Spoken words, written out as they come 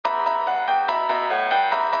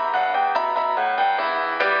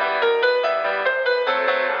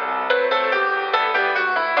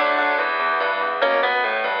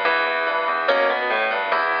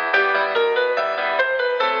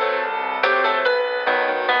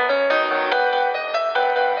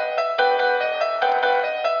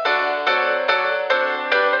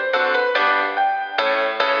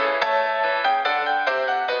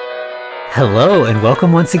Hello, and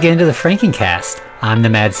welcome once again to the Frankencast. I'm the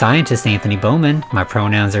mad scientist, Anthony Bowman. My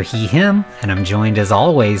pronouns are he, him, and I'm joined as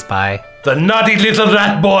always by... the naughty little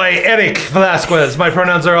rat boy, Eric Velasquez. My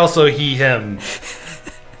pronouns are also he, him.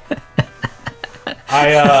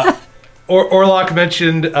 Orlok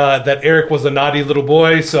mentioned that Eric was a naughty little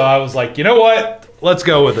boy, so I was like, you know what? Let's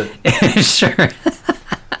go with it. Sure.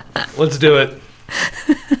 Let's do it.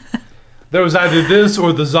 There was either this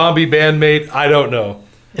or the zombie bandmate, I don't know.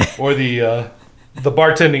 Or the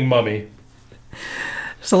bartending mummy.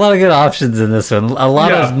 There's a lot of good options in this one. A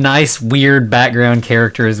lot of nice, weird background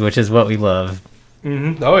characters, which is what we love.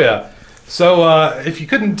 Mm-hmm. Oh, yeah. So, if you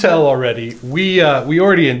couldn't tell already, we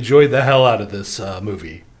already enjoyed the hell out of this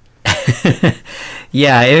movie.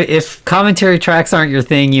 Yeah, if commentary tracks aren't your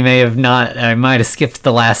thing, you may have not. I might have skipped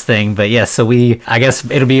the last thing, but yes. So I guess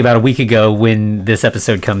it'll be about a week ago when this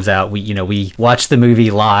episode comes out. We watched the movie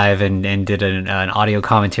live and did an audio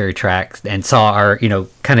commentary track and saw our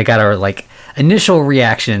kind of got our initial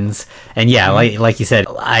reactions. And yeah, like you said,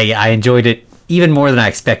 I enjoyed it even more than I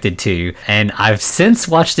expected to, and I've since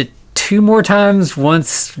watched it two more times,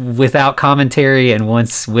 once without commentary and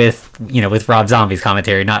once with Rob Zombie's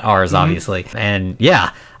commentary, not ours, obviously. And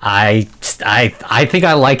yeah, I think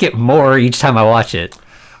I like it more each time I watch it.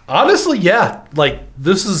 Honestly, yeah.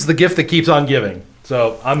 This is the gift that keeps on giving.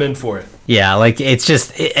 So I'm in for it. Yeah, it's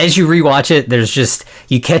just, as you rewatch it, there's just,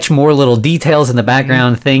 you catch more little details in the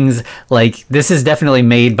background, things this is definitely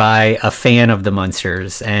made by a fan of the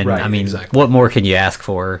Munsters. And right, I mean, exactly. What more can you ask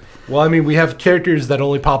for? Well, I mean, we have characters that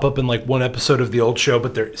only pop up in one episode of the old show,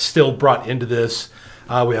 but they're still brought into this.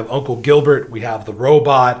 We have Uncle Gilbert. We have the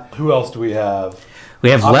robot. Who else do we have? We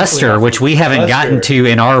have Lester, which we haven't gotten to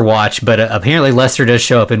in our watch, but apparently Lester does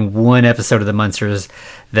show up in one episode of the Munsters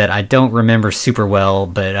that I don't remember super well.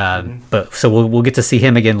 But so we'll get to see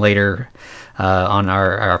him again later on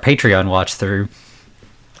our Patreon watch through.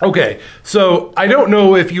 Okay, so I don't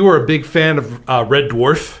know if you were a big fan of Red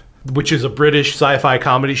Dwarf, which is a British sci-fi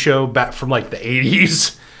comedy show back from the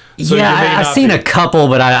 80s. So yeah, I've seen a couple,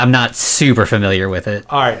 but I'm not super familiar with it.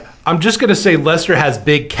 All right, I'm just gonna say Lester has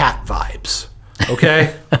big cat vibes.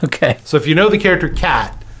 Okay? Okay. So if you know the character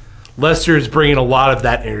Cat, Lester is bringing a lot of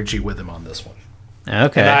that energy with him on this one.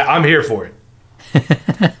 Okay. And I'm here for it.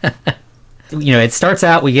 It starts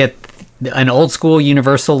out, we get an old school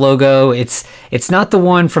Universal logo. It's not the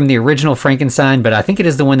one from the original Frankenstein, but I think it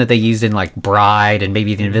is the one that they used in Bride and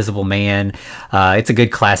maybe The Invisible Man. It's a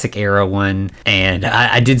good classic era one. And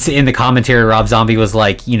I did see in the commentary, Rob Zombie was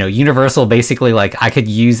Universal basically I could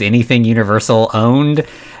use anything Universal owned.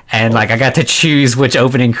 And I got to choose which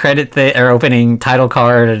opening credit or opening title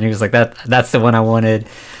card, and he was like, "That's the one I wanted."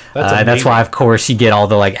 That's why, of course, you get all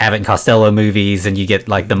the Abbott and Costello movies, and you get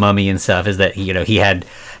the Mummy and stuff. Is that he had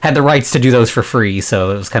the rights to do those for free,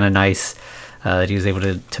 so it was kind of nice that he was able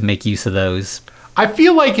to make use of those. I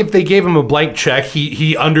feel like if they gave him a blank check,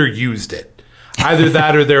 he underused it. Either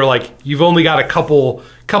that, or they're "You've only got a couple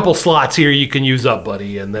slots here you can use up,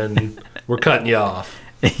 buddy, and then we're cutting you off."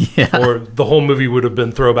 Yeah. Or the whole movie would have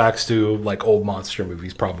been throwbacks to old monster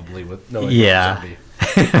movies, probably with no zombie.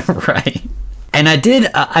 Right. And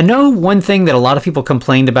I know one thing that a lot of people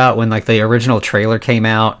complained about when the original trailer came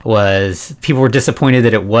out was people were disappointed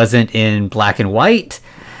that it wasn't in black and white.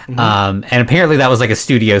 Mm-hmm. And apparently that was a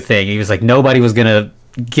studio thing. He was nobody was gonna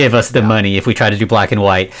give us the money if we try to do black and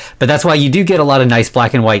white. But that's why you do get a lot of nice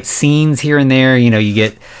black and white scenes here and there. You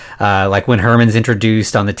get when Herman's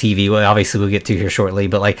introduced on the TV. Well, obviously we'll get to here shortly,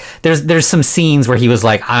 but there's some scenes where he was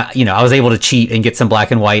I was able to cheat and get some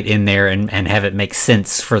black and white in there and have it make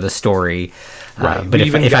sense for the story. Right, but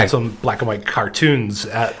even got some black and white cartoons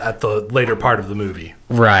at the later part of the movie.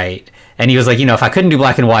 Right. And he was if I couldn't do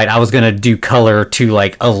black and white, I was going to do color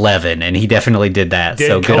to 11, and he definitely did that.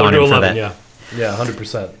 So good on him for that. Yeah,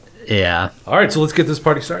 100%. Yeah. All right, so let's get this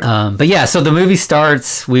party started. But yeah, so the movie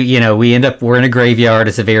starts. We're in a graveyard.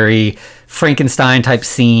 It's a very Frankenstein type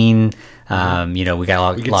scene. We got a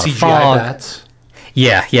lot of fog. Bats.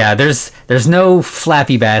 Yeah. There's no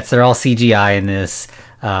flappy bats. They're all CGI in this.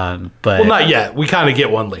 But not yet. We kind of get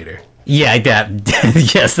one later. Yeah,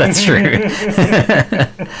 yes, that's true.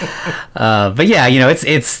 But yeah,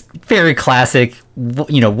 it's very classic.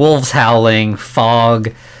 Wolves howling,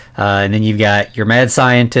 fog. And then you've got your mad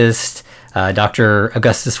scientist, Dr.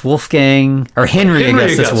 Augustus Wolfgang, or Henry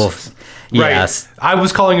Augustus Wolf. Yes. Right. I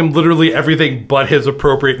was calling him literally everything but his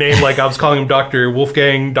appropriate name. I was calling him Dr.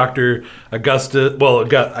 Wolfgang, Dr. Augustus. Well,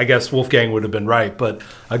 I guess Wolfgang would have been right, but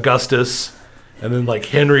Augustus, and then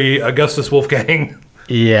Henry Augustus Wolfgang.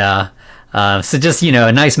 Yeah. So just,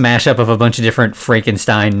 a nice mashup of a bunch of different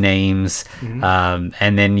Frankenstein names.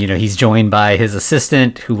 And then, he's joined by his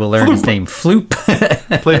assistant, who will learn his name, Floop.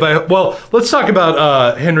 Played by, well, let's talk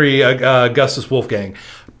about Henry Augustus Wolfgang.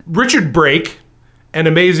 Richard Brake, an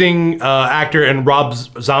amazing actor and Rob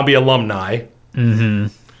Zombie alumni. All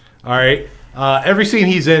right. Every scene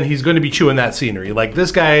he's in, he's going to be chewing that scenery. Like,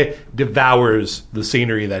 this guy devours the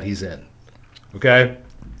scenery that he's in. Okay?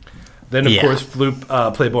 Then, of course,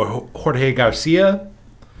 Floop, played by Jorge Garcia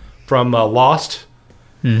from Lost,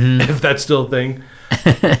 if that's still a thing.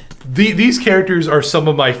 These characters are some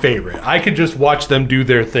of my favorite. I could just watch them do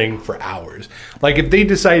their thing for hours. Like, if they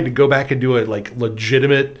decided to go back and do a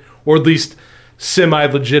legitimate, or at least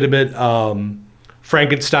semi-legitimate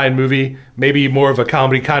Frankenstein movie, maybe more of a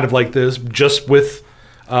comedy kind of like this, just with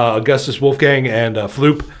Augustus Wolfgang and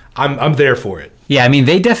Floop, I'm there for it. Yeah, I mean,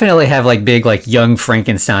 they definitely have big young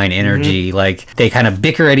Frankenstein energy. Like, they kind of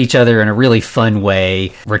bicker at each other in a really fun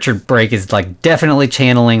way. Richard Brake is definitely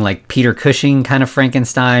channeling Peter Cushing kind of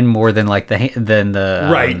Frankenstein more than the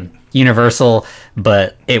right. Universal,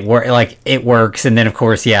 but it works. And then of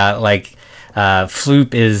course,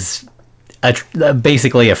 Floop is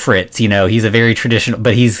basically a Fritz. He's a very traditional,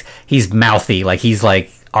 but he's mouthy. He's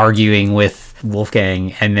arguing with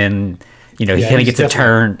Wolfgang, and then he kind of gets a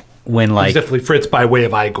turn when he's definitely Fritz by way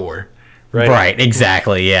of Igor, right? Right,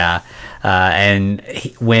 exactly, yeah. And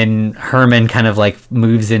when Herman kind of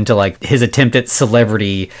moves into his attempt at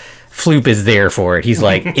celebrity, Floop is there for it. He's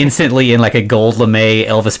instantly in a gold lame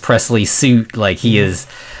Elvis Presley suit. He is,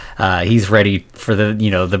 he's ready for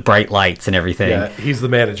the bright lights and everything. Yeah, he's the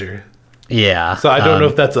manager. Yeah. So I don't know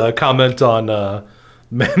if that's a comment on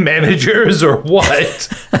managers or what.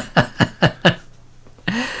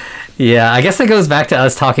 Yeah, I guess that goes back to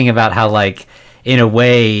us talking about how, in a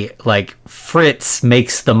way, Fritz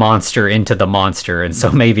makes the monster into the monster, and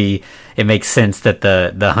so maybe it makes sense that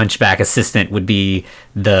the hunchback assistant would be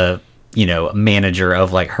the, manager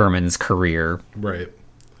of, Herman's career. Right.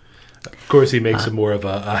 Of course, he makes him more of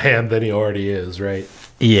a ham than he already is, right?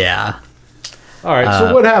 Yeah. All right,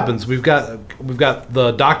 so what happens? We've got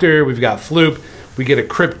the doctor, we've got Floop, we get a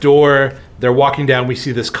crypt door. They're walking down. We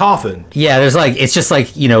see this coffin. Yeah, there's it's just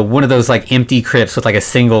one of those empty crypts with a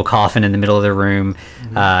single coffin in the middle of the room,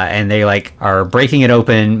 and they are breaking it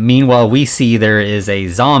open. Meanwhile, we see there is a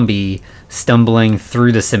zombie stumbling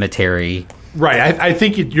through the cemetery. Right. I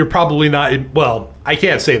think you're probably not. Well, I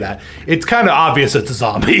can't say that. It's kind of obvious it's a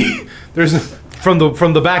zombie. There's from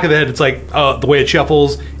the back of the head. It's the way it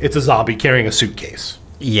shuffles. It's a zombie carrying a suitcase.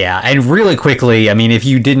 Yeah, and really quickly, I mean, if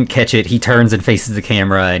you didn't catch it, he turns and faces the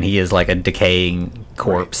camera, and he is a decaying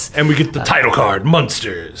corpse. Right. And we get the title card,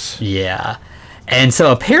 Munsters. Yeah. And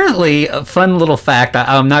so apparently, a fun little fact,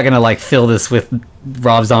 I'm not going to fill this with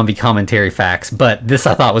Rob Zombie commentary facts, but this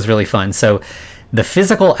I thought was really fun. So the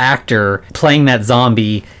physical actor playing that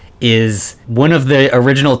zombie is one of the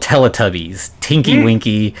original Teletubbies. Tinky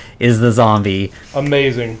Winky is the zombie.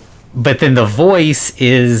 Amazing. But then the voice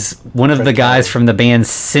is one of the guys from the band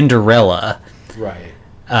Cinderella. Right.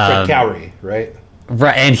 Fred Cowrie, right?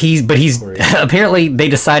 Right, and he's apparently they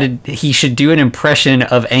decided he should do an impression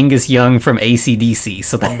of Angus Young from AC/DC.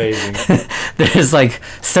 So amazing. There's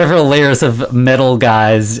several layers of metal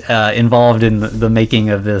guys involved in the making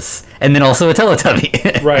of this, and then also a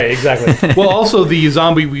Teletubby. Right, exactly. Well, also the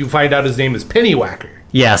zombie, we find out his name is Pennywhacker.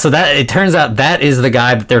 Yeah, so that it turns out that is the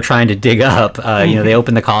guy that they're trying to dig up. They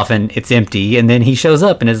open the coffin, it's empty, and then he shows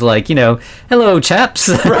up and is hello, chaps.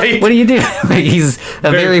 Right. What do you do? He's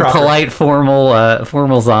a very polite,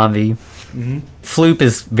 formal zombie. Floop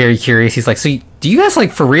is very curious. He's so do you guys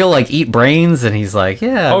for real eat brains? And he's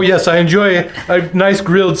yeah. Oh yes, I enjoy a nice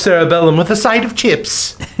grilled cerebellum with a side of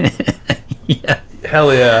chips. Yeah.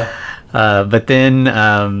 Hell yeah. But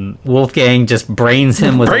then Wolfgang just brains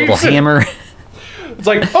him with a little hammer. It's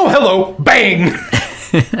oh, hello, bang!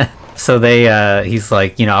 So he's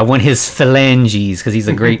I want his phalanges, because he's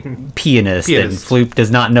a great pianist, and Floop does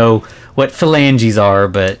not know what phalanges are,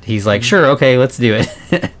 but he's sure, okay, let's do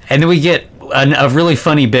it. And then we get a really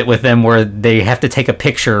funny bit with them where they have to take a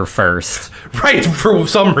picture first. Right, for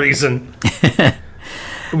some reason. We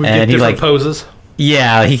get different poses.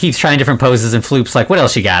 Yeah, he keeps trying different poses, and Floop's what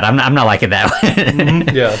else you got? I'm not liking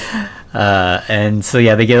that. Yeah. And so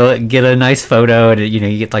they get a nice photo, and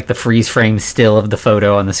you get the freeze frame still of the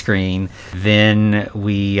photo on the screen. Then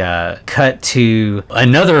we cut to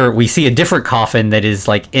we see a different coffin that is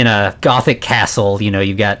in a Gothic castle.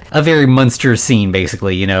 You've got a very Munsters scene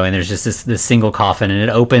basically, and there's just this single coffin, and it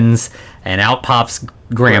opens and out pops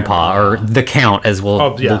Grandpa, or the Count, as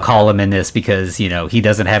we'll call him in this, because he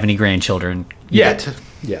doesn't have any grandchildren yet.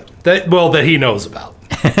 Yeah, that he knows about.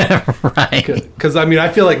 Right. Because, I mean, I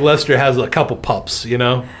feel like Lester has a couple pups, you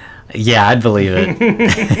know? Yeah, I'd believe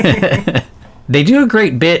it. They do a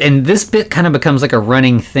great bit, and this bit kind of becomes like a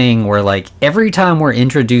running thing where, like, every time we're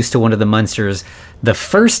introduced to one of the Munsters, the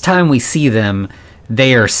first time we see them,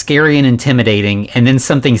 they are scary and intimidating, and then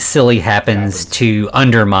something silly happens to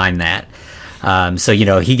undermine that. So, you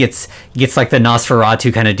know, he gets like the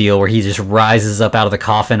Nosferatu kind of deal where he just rises up out of the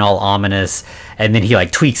coffin all ominous, and then he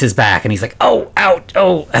like tweaks his back and he's like, oh, out,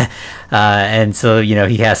 oh. And so, you know,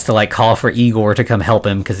 he has to like call for Igor to come help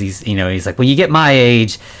him because he's like, when you get my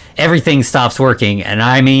age, everything stops working, and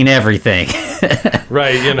I mean everything.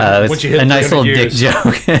 Right, you know, once you hit a nice little years. dick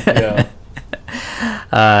joke. Yeah.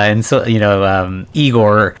 And so, you know,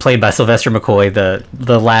 Igor, played by Sylvester McCoy,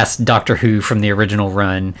 the last Doctor Who from the original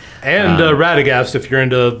run. And Radagast, if you're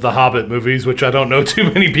into the Hobbit movies, which I don't know too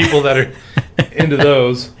many people that are into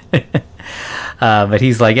those. But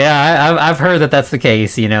he's like, yeah, I've heard that that's the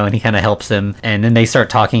case, you know, and he kind of helps him. And then they start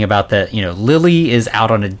talking about that, you know, Lily is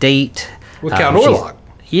out on a date. With Count Orlok.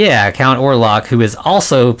 Yeah, Count Orlok, who is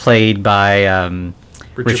also played by...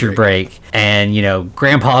 Richard Brake. And, you know,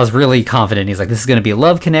 Grandpa's really confident. He's like, this is going to be a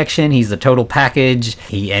love connection. He's a total package.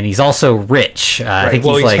 He's also rich. Right. I think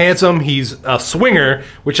he's like, handsome. He's a swinger,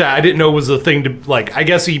 which I didn't know was a thing to, like, I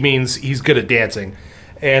guess he means he's good at dancing.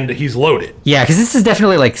 And he's loaded. Yeah, because this is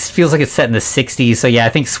definitely, like, feels like it's set in the 60s. So, yeah, I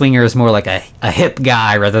think swinger is more like a hip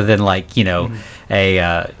guy rather than, like, you know,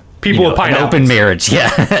 People with an open marriage.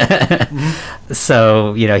 Yeah.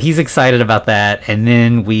 So, you know, he's excited about that. And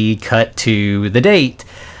then we cut to the date.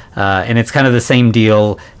 And it's kind of the same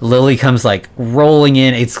deal. Lily comes like rolling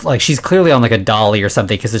in. It's like she's clearly on like a dolly or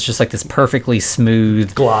something because it's just like this perfectly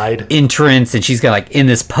smooth glide entrance. And she's got like in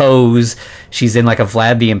this pose. She's in like a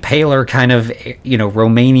Vlad the Impaler kind of, you know,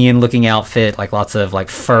 Romanian looking outfit, like lots of like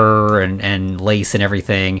fur and lace and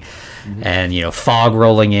everything. And, you know, fog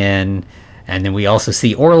rolling in. And then we also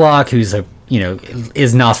see Orlok, who's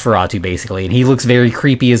is Nosferatu basically, and he looks very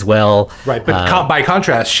creepy as well. Right, but by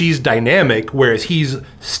contrast, she's dynamic, whereas he's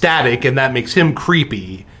static, and that makes him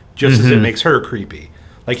creepy, just as it makes her creepy.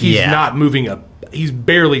 Like he's not moving he's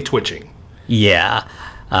barely twitching. Yeah,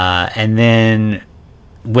 and then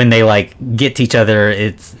when they like get to each other,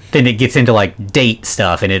 then it gets into like date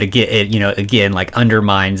stuff, and it again like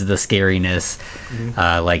undermines the scariness.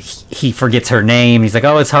 Like he forgets her name. He's like,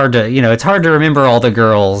 oh, it's hard to remember all the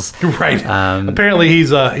girls. Right. Apparently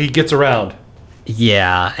he gets around.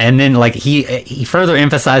 Yeah, and then like he further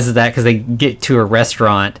emphasizes that because they get to a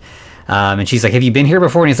restaurant. And she's like, have you been here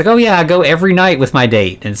before? And he's like, oh yeah, I go every night with my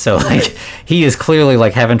date. And so like he is clearly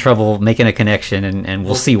like having trouble making a connection, and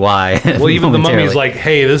we'll see why. Well, even the mummy's like,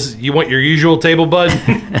 hey, you want your usual table, bud?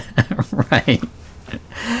 Right.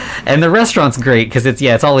 And the restaurant's great because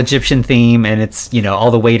it's all Egyptian theme, and it's, you know,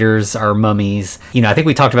 all the waiters are mummies. You know, I think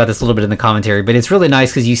we talked about this a little bit in the commentary, but it's really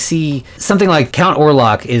nice because you see something like Count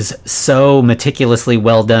Orlok is so meticulously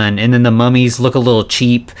well done, and then the mummies look a little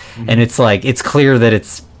cheap, and it's like, it's clear that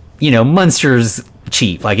it's, you know, Munsters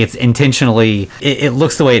cheap. Like it's intentionally, it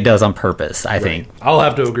looks the way it does on purpose, I think. I'll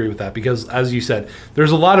have to agree with that because, as you said,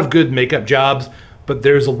 there's a lot of good makeup jobs, but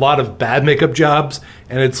there's a lot of bad makeup jobs,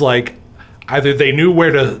 and it's like either they knew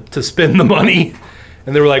where to spend the money,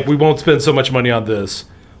 and they were like, we won't spend so much money on this,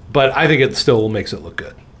 but I think it still makes it look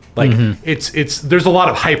good. Like it's there's a lot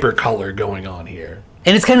of hyper color going on here.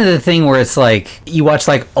 And it's kind of the thing where it's like you watch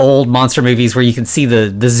like old monster movies where you can see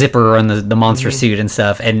the zipper on the monster suit and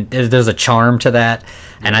stuff, and there's a charm to that.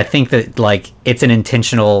 And I think that like it's an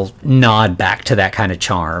intentional nod back to that kind of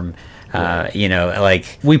charm. You know,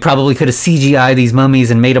 like we probably could have CGI these mummies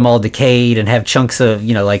and made them all decayed and have chunks of,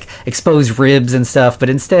 you know, like exposed ribs and stuff, but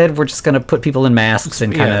instead we're just going to put people in masks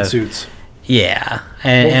and kind of suits. Yeah,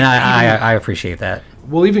 and I appreciate that.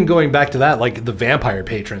 Well, even going back to that, like the vampire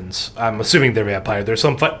patrons, I'm assuming they're vampire. There's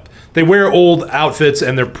they wear old outfits,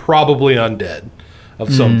 and they're probably undead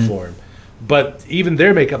of some form. But even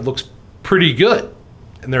their makeup looks pretty good,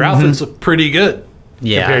 and their outfits look pretty good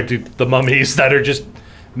compared to the mummies that are just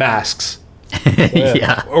masks.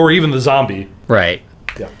 Yeah. Or even the zombie. Right.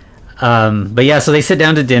 Yeah. But yeah, so they sit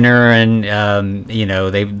down to dinner, and you know,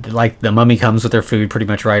 they like the mummy comes with their food pretty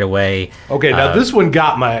much right away. Okay, now this one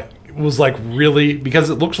was like really, because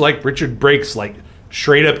it looks like Richard Brake's like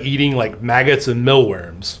straight up eating like maggots and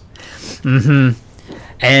millworms.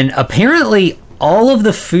 And apparently all of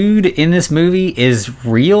the food in this movie is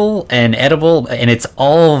real and edible, and it's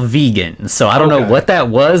all vegan. So I don't know what that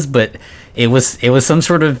was, but it was some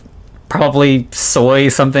sort of probably soy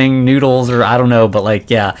something noodles, or I don't know, but like,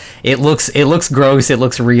 yeah, it looks gross, it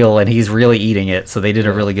looks real, and he's really eating it. So they did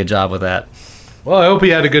a really good job with that. Well, I hope he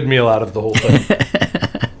had a good meal out of the whole thing.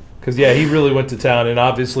 Because, yeah, he really went to town, and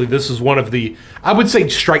obviously this is one of the, I would say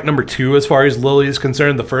strike number 2 as far as Lily is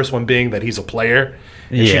concerned, the first one being that he's a player,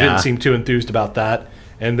 and she didn't seem too enthused about that,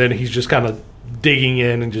 and then he's just kind of digging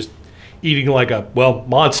in and just eating like a,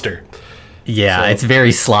 monster. Yeah, it's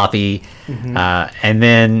very sloppy. And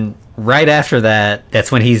then right after that, that's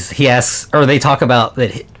when he asks, or they talk about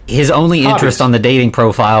that his only interest on the dating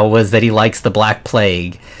profile was that he likes the Black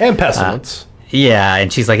Plague. And pestilence. Yeah,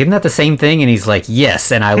 and she's like, isn't that the same thing? And he's like,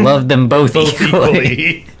 yes, and I love them both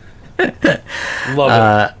equally.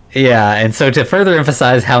 Love it. Yeah, and so to further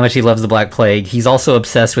emphasize how much he loves the Black Plague, he's also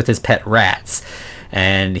obsessed with his pet rats.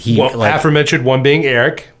 And he... aforementioned one being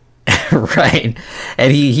Eric. Right.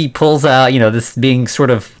 And he pulls out, this being sort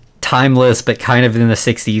of timeless, but kind of in the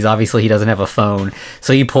 60s. Obviously, he doesn't have a phone.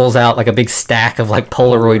 So he pulls out like a big stack of like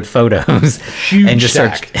Polaroid photos. Huge and just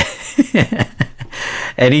stack.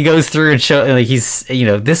 And he goes through and show like he's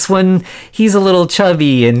this one he's a little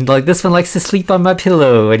chubby and like this one likes to sleep on my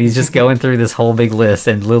pillow, and he's just going through this whole big list,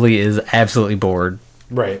 and Lily is absolutely bored.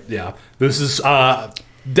 Right. Yeah. This is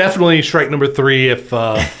definitely strike number 3. If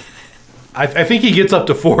I think he gets up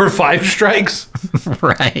to 4 or 5 strikes.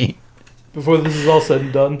 Right. Before this is all said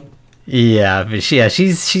and done. Yeah, but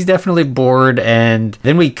she's definitely bored, and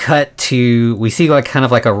then we see like kind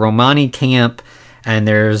of like a Romani camp. And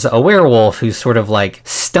there's a werewolf who's sort of like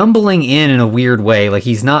stumbling in a weird way. Like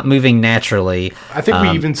he's not moving naturally. I think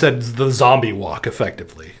we even said the zombie walk,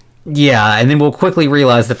 effectively. Yeah, and then we'll quickly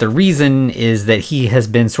realize that the reason is that he has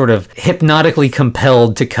been sort of hypnotically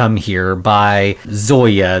compelled to come here by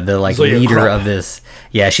Zoya, the leader Krupp. of this.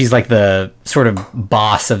 Yeah, she's like the sort of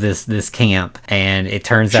boss of this camp, and it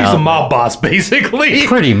turns out she's a mob boss, basically.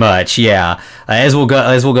 Pretty much, yeah. As we'll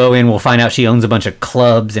go in, we'll find out she owns a bunch of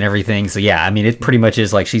clubs and everything. So yeah, I mean, it pretty much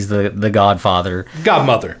is like she's the godfather,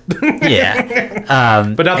 godmother.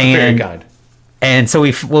 Yeah, but not the fairy kind. And so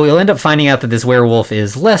we'll end up finding out that this werewolf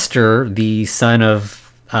is Lester, the son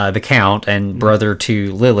of the Count and brother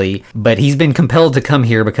to Lily, but he's been compelled to come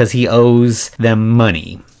here because he owes them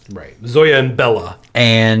money. Right. Zoya and Bella.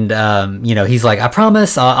 And, he's like, I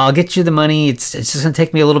promise I'll get you the money. It's just going to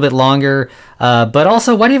take me a little bit longer. But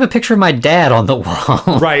also, why do you have a picture of my dad on the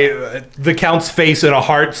wall? Right. The Count's face and a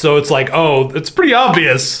heart. So it's like, oh, it's pretty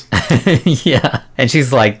obvious. Yeah. And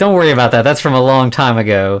she's like, don't worry about that. That's from a long time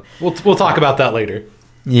ago. We'll talk about that later.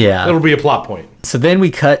 Yeah. It'll be a plot point. So then we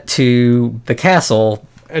cut to the castle.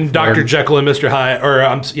 And Dr. Jekyll and Mr.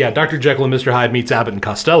 Hyde, Dr. Jekyll and Mr. Hyde meets Abbott and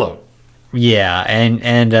Costello. Yeah,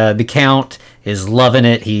 and the Count is loving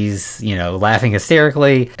it. He's, laughing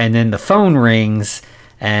hysterically. And then the phone rings,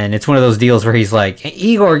 and it's one of those deals where he's like, hey,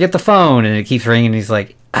 Igor, get the phone. And it keeps ringing, and he's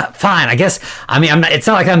like, fine, I guess. I mean, it's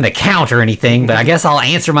not like I'm the Count or anything, but I guess I'll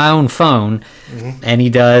answer my own phone. Mm-hmm. And he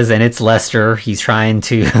does, and it's Lester. He's trying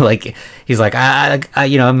to, he's like,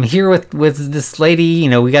 I'm here with this lady.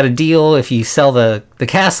 We got a deal. If you sell the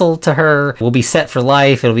castle to her, we'll be set for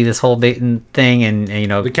life. It'll be this whole big thing. And,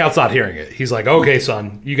 The Count's not hearing it. He's like, okay,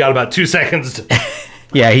 son, you got about 2 seconds to...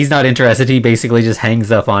 Yeah, he's not interested. He basically just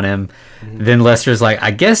hangs up on him. Mm-hmm. Then Lester's like,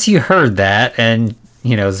 I guess you heard that. And,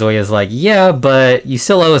 Zoya's like, yeah, but you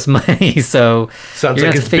still owe us money, so... Sounds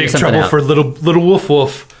like it's big trouble for little Woof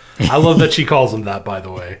Woof. I love that she calls him that, by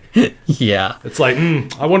the way. Yeah. It's like,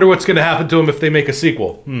 I wonder what's going to happen to him if they make a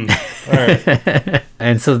sequel. All right.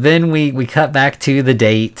 And so then we cut back to the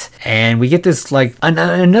date, and we get this,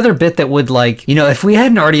 another bit that would, if we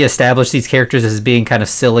hadn't already established these characters as being kind of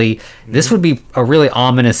silly, this would be a really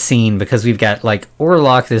ominous scene, because we've got,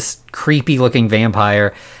 Orlok, this creepy-looking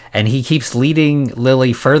vampire, and he keeps leading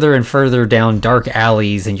Lily further and further down dark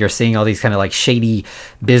alleys, and you're seeing all these kind of shady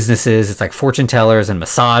businesses. It's like fortune tellers and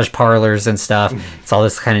massage parlors and stuff. It's all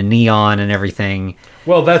this kind of neon and everything.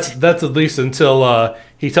 Well, that's at least until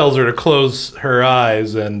he tells her to close her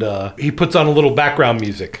eyes, and he puts on a little background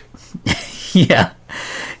music. Yeah.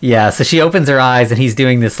 Yeah, so she opens her eyes, and he's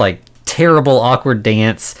doing this terrible awkward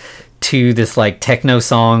dance to this techno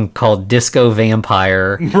song called Disco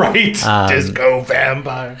Vampire. Right. Disco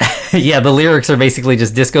Vampire. Yeah, the lyrics are basically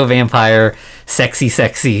just disco vampire, sexy,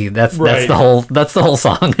 sexy. That's the whole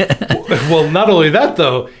song. Well, not only that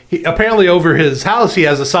though, apparently over his house he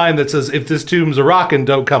has a sign that says, "If this tomb's a rockin',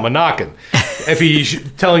 don't come a knockin'." If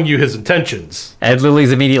he's telling you his intentions. And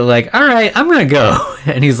Lily's immediately like, all right, I'm gonna go.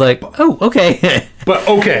 And he's like, oh, okay. But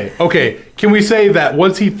okay. Can we say that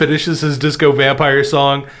once he finishes his Disco Vampire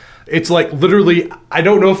song, it's literally, I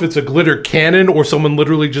don't know if it's a glitter cannon or someone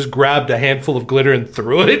literally just grabbed a handful of glitter and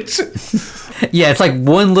threw it. Yeah, it's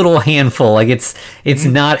one little handful. It's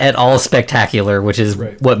not at all spectacular, which is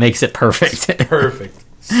what makes it perfect. Perfect.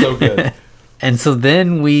 So good. And so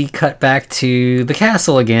then we cut back to the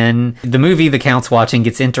castle again. The movie the Count's watching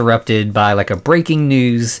gets interrupted by like a breaking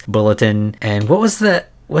news bulletin. And what's the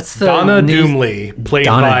Donna Doomley, played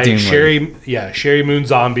by Sherry Moon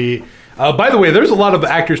Zombie. By the way, there's a lot of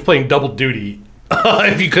actors playing double duty,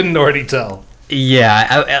 if you couldn't already tell.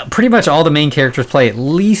 Yeah, pretty much all the main characters play at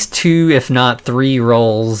least 2, if not 3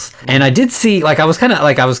 roles. And I did see, like, I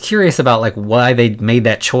was curious about like why they made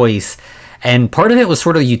that choice. And part of it was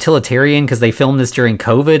sort of utilitarian because they filmed this during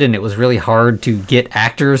COVID and it was really hard to get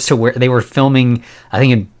actors to where they were filming, I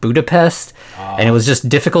think, in Budapest. And it was just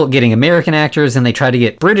difficult getting American actors, and they tried to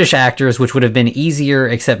get British actors, which would have been easier,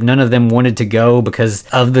 except none of them wanted to go because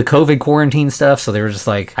of the COVID quarantine stuff. So they were just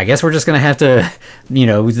like, I guess we're just going to have to,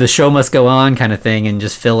 the show must go on kind of thing and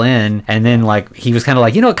just fill in. And then like he was kind of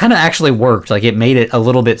like, it kind of actually worked. Like it made it a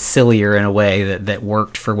little bit sillier in a way that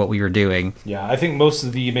worked for what we were doing. Yeah, I think most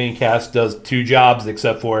of the main cast does 2 jobs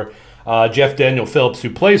except for Jeff Daniel Phillips,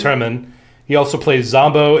 who plays Herman. He also plays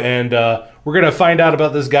Zombo, and we're going to find out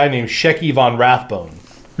about this guy named Shecky von Rathbone.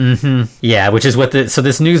 Mm-hmm. Yeah, which is what so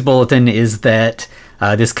this news bulletin is that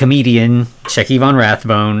this comedian, Shecky von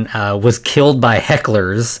Rathbone, was killed by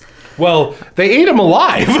hecklers. Well, they ate him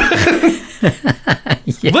alive.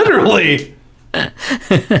 Literally.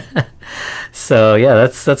 So yeah,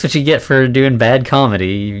 that's what you get for doing bad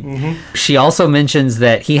comedy. Mm-hmm. She also mentions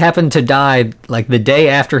that he happened to die like the day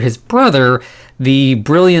after his brother, the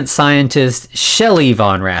brilliant scientist Shelley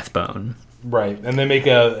von Rathbone. Right, and they make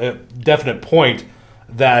a definite point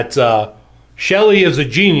that Shelley is a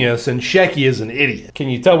genius and Shecky is an idiot. Can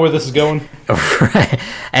you tell where this is going? Right,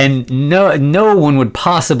 and no one would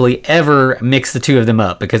possibly ever mix the two of them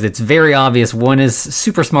up because it's very obvious one is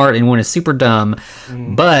super smart and one is super dumb,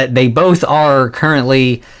 but they both are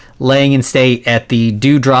currently laying in state at the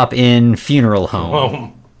Dewdrop Inn funeral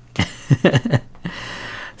home.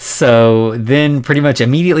 So then pretty much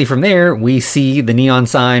immediately from there, we see the neon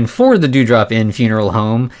sign for the Dewdrop Inn funeral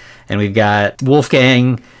home. And we've got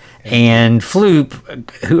Wolfgang and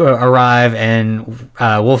Floop who arrive. And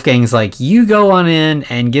Wolfgang's like, you go on in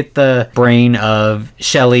and get the brain of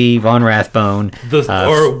Shelley von Rathbone.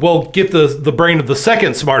 Or we'll get the brain of the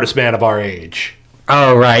second smartest man of our age.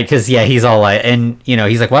 Oh, right, because, yeah, he's all like, and,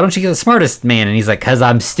 he's like, why don't you get the smartest man? And he's like, because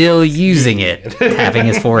I'm still using it, tapping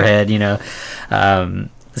his forehead,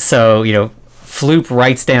 So, Floop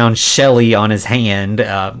writes down Shelley on his hand,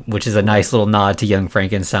 which is a nice little nod to Young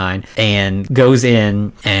Frankenstein, and goes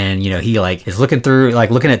in and, he like is looking through,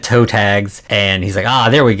 like looking at toe tags, and he's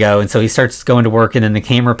like, there we go. And so he starts going to work, and then the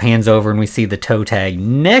camera pans over and we see the toe tag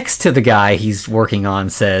next to the guy he's working on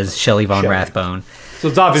says Shelley von Rathbone. So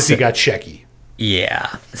it's obviously got Shecky.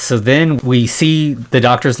 Yeah. So then we see the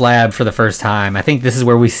doctor's lab for the first time. I think this is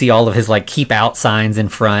where we see all of his like keep out signs in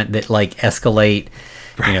front that like escalate.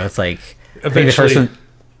 It's like eventually. The first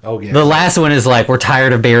one, the last one is like we're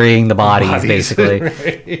tired of burying the bodies. Basically.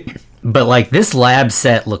 Right. But like this lab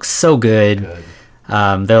set looks so good.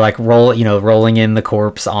 They're like rolling in the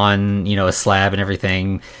corpse on a slab and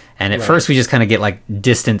everything. And at first we just kind of get like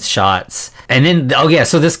distance shots, and then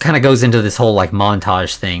so this kind of goes into this whole like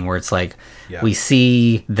montage thing where it's like we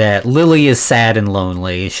see that Lily is sad and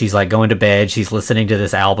lonely. She's like going to bed. She's listening to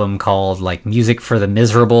this album called like Music for the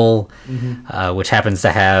Miserable, which happens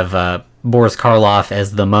to have Boris Karloff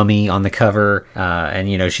as the mummy on the cover,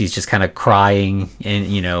 and she's just kind of crying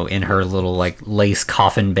in her little like lace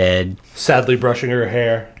coffin bed, sadly brushing her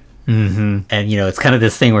hair. Mm-hmm. And it's kind of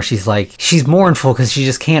this thing where she's mournful because she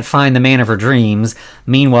just can't find the man of her dreams.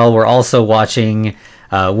 Meanwhile, we're also watching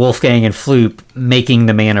Wolfgang and Floop making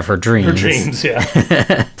the man of her dreams. Her dreams,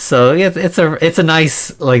 yeah. So it's a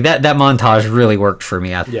nice like that montage really worked for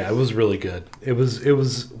me. Yeah, it was really good. It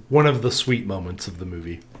was one of the sweet moments of the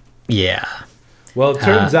movie. Yeah. Well, it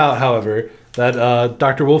turns out, however, that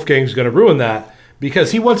Dr. Wolfgang's going to ruin that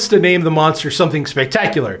because he wants to name the monster something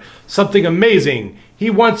spectacular, something amazing. He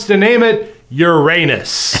wants to name it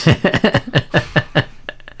Uranus.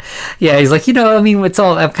 Yeah, he's like, it's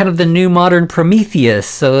all kind of the new modern Prometheus,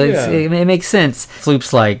 so it makes sense.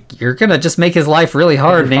 Floop's like, you're going to just make his life really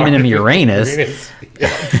hard naming him Uranus.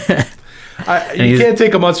 Yeah. You can't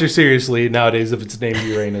take a monster seriously nowadays if it's named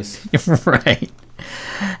Uranus. Right.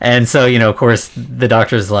 And so, of course, the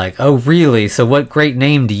doctor's like, oh, really? So what great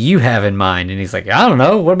name do you have in mind? And he's like, I don't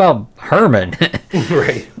know. What about Herman?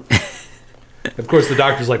 Right. Of course, the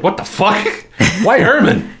doctor's like, what the fuck? Why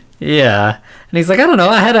Herman? Yeah. And he's like, I don't know.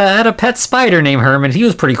 I had a pet spider named Herman. He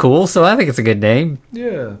was pretty cool, so I think it's a good name.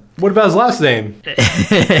 Yeah. What about his last name?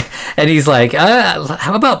 And he's like,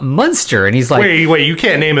 how about Munster? And he's like... Wait, you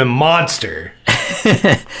can't name him Monster.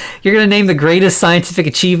 You're going to name the greatest scientific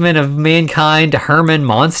achievement of mankind Herman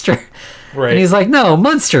Monster? Right. And he's like, no,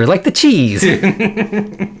 Munster, like the cheese.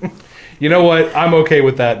 You know what? I'm okay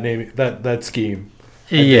with that name, that scheme.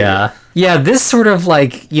 Yeah. Yeah, this sort of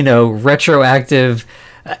like, retroactive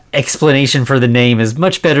explanation for the name is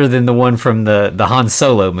much better than the one from the Han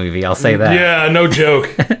Solo movie, I'll say that. Yeah, no joke.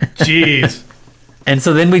 Jeez. And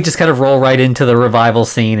so then we just kind of roll right into the revival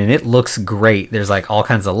scene, and it looks great. There's like all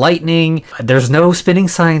kinds of lightning. There's no spinning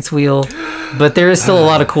science wheel, but there is still a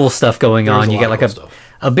lot of cool stuff going on. You get like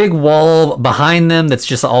a big wall behind them that's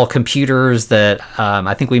just all computers that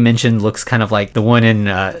I think we mentioned looks kind of like the one in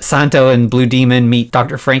Santo and Blue Demon meet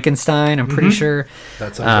Dr. Frankenstein, I'm pretty sure.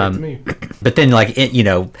 That sounds right to me. But then like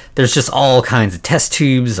there's just all kinds of test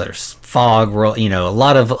tubes. There's fog, a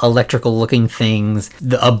lot of electrical looking things.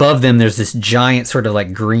 Above them there's this giant sort of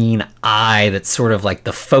like green eye that's sort of like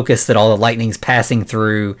the focus that all the lightning's passing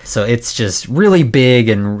through. So it's just really big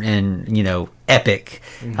and epic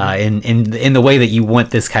in the way that you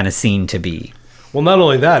want this kind of scene to be. Well, not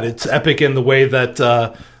only that, it's epic in the way that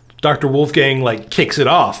Dr. Wolfgang like kicks it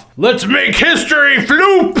off. Let's make history,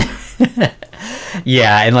 Floop!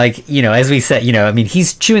 Yeah, and as we said,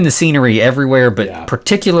 he's chewing the scenery everywhere, but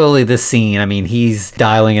particularly this scene, he's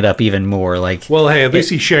dialing it up even more. Well, hey, at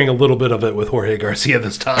least he's sharing a little bit of it with Jorge Garcia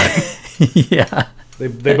this time. Yeah.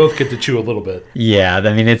 They both get to chew a little bit. Yeah,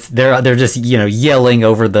 they're just yelling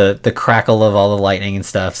over the crackle of all the lightning and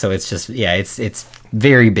stuff. So it's just it's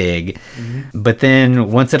very big. Mm-hmm. But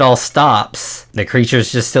then once it all stops, the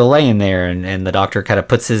creature's just still laying there, and the doctor kind of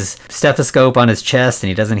puts his stethoscope on his chest, and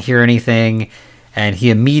he doesn't hear anything, and he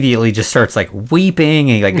immediately just starts like weeping,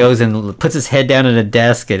 and he like goes and puts his head down at a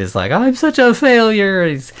desk and is like, "I'm such a failure."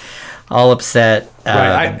 He's all upset.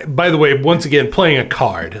 Right. By the way, once again, playing a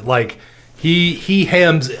card like. He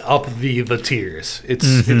hams up the tears.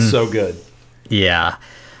 It's so good. Yeah.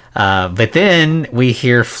 But then we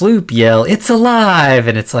hear Floop yell, "It's alive!"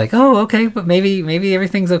 And it's like, oh, okay, but maybe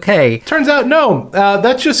everything's okay. Turns out, no.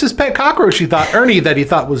 That's just his pet cockroach Ernie that he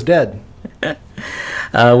thought was dead.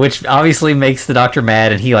 Which obviously makes the doctor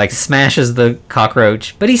mad, and he like smashes the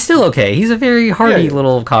cockroach, but he's still okay. He's a very hardy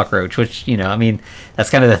little cockroach, which, that's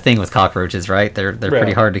kind of the thing with cockroaches, right? They're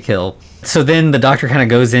pretty hard to kill. So then the doctor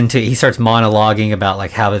kind of he starts monologuing about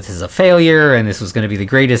like how this is a failure and this was going to be the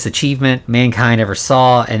greatest achievement mankind ever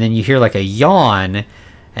saw. And then you hear like a yawn,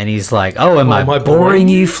 and he's like, "Oh, am I boring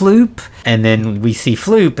you, Floop?" And then we see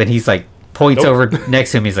Floop, and he's like, points over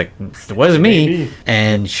next to him. He's like, "It wasn't me."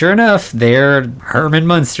 And sure enough, there Herman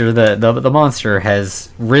Munster, the monster,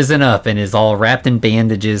 has risen up and is all wrapped in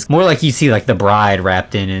bandages. More like you see like the bride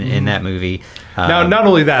wrapped in that movie. Now, not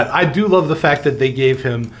only that, I do love the fact that they gave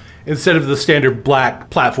him, instead of the standard black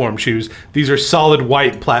platform shoes, these are solid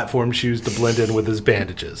white platform shoes to blend in with his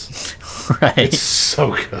bandages. Right. It's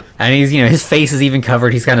so good. And he's, his face is even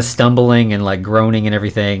covered. He's kind of stumbling and like groaning and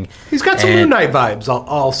everything. He's got some Moon Knight vibes,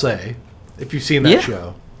 I'll say, if you've seen that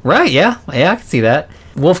show. Right, yeah, I can see that.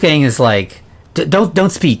 Wolfgang is like,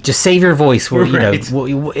 don't speak, just save your voice.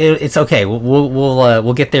 It's okay.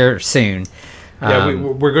 We'll get there soon. Yeah,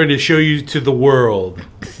 we're going to show you to the world.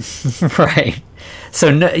 Right.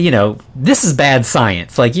 So, this is bad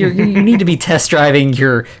science. Like, you need to be test driving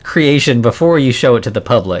your creation before you show it to the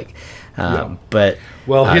public. But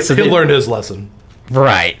he learned his lesson.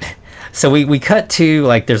 Right. So we cut to,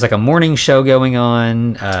 like, there's like a morning show going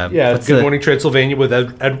on. Good Morning Transylvania with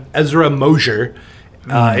Ezra Mosher,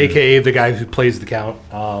 a.k.a. the guy who plays the Count.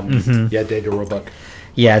 Daniel Roebuck.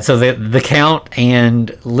 Yeah, so the Count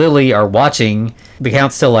and Lily are watching. The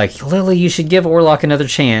Count's still like, "Lily, you should give Orlok another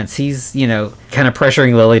chance." He's, kind of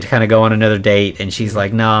pressuring Lily to kind of go on another date. And she's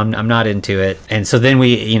like, "No, I'm not into it." And so then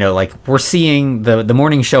we, we're seeing the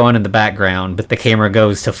morning show on in the background, but the camera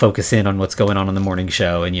goes to focus in on what's going on the morning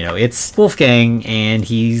show. And, it's Wolfgang, and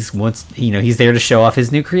he's there to show off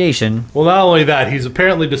his new creation. Well, not only that, he's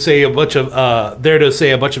apparently there to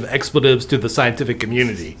say a bunch of expletives to the scientific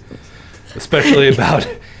community. Especially about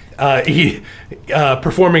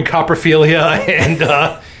performing coprophilia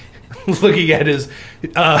and looking at his,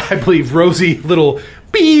 I believe, rosy little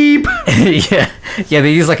beep. Yeah,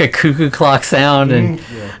 they use like a cuckoo clock sound, and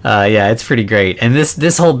it's pretty great. And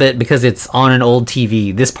this whole bit, because it's on an old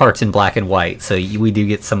TV, this part's in black and white, so we do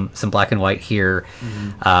get some black and white here,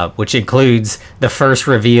 which includes the first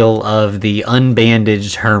reveal of the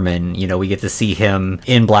unbandaged Herman. We get to see him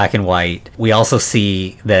in black and white. We also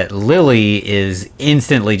see that Lily is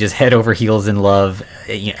instantly just head over heels in love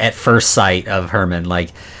at first sight of Herman. Like,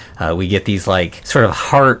 we get these like sort of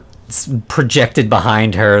heart projected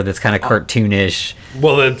behind her that's kind of cartoonish.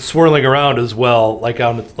 Well, it's swirling around as well, like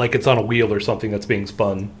it's on a wheel or something that's being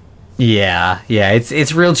spun. Yeah, yeah,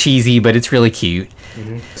 it's real cheesy, but it's really cute.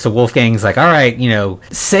 So Wolfgang's like, all right,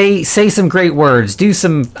 say some great words, do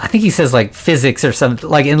some. I think he says like physics or something,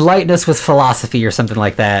 like enlighten us with philosophy or something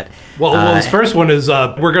like that. Well, his first one is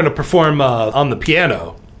we're going to perform on the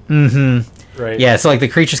piano. Right. Yeah, so like the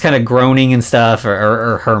creature's kind of groaning and stuff,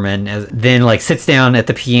 or Herman, then like sits down at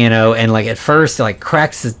the piano and like at first like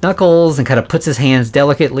cracks his knuckles and kind of puts his hands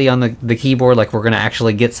delicately on the keyboard like we're gonna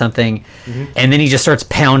actually get something, and then he just starts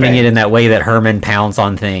pounding it in that way that Herman pounds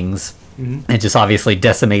on things, and just obviously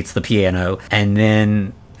decimates the piano, and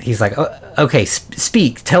then he's like, oh, okay,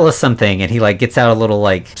 speak, tell us something, and he like gets out a little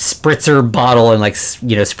like spritzer bottle and like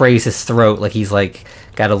sprays his throat like he's like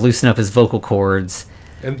got to loosen up his vocal cords.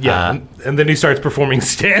 And and then he starts performing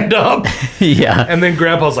stand-up. Yeah. And then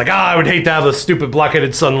Grandpa's like, I would hate to have a stupid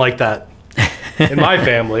block-headed son like that in my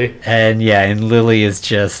family. And Lily is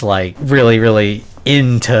just like really, really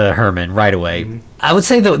into Herman right away. I would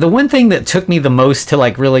say the one thing that took me the most to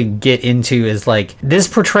like really get into is like this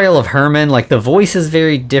portrayal of Herman. Like the voice is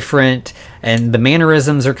very different and the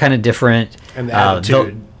mannerisms are kind of different. And the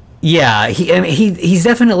attitude. Yeah, he's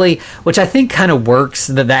definitely, which I think kind of works,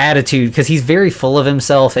 the attitude, because he's very full of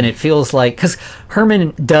himself, and it feels like, because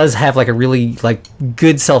Herman does have like a really like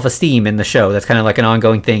good self-esteem in the show. That's kind of like an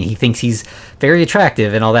ongoing thing. He thinks he's very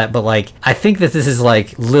attractive and all that, but like I think that this is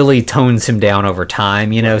like Lily tones him down over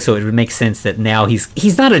time, so it would make sense that now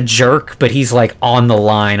he's not a jerk, but he's like on the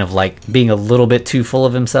line of like being a little bit too full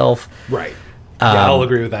of himself. Right. Yeah, I'll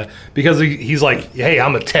agree with that. Because he's like, hey,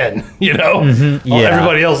 I'm a 10,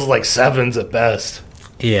 Everybody else is like 7s at best.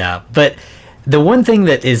 Yeah, but the one thing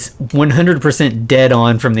that is 100% dead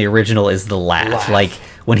on from the original is the laugh. Like,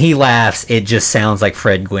 when he laughs, it just sounds like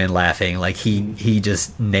Fred Gwynn laughing. Like, he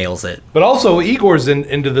just nails it. But also, Igor's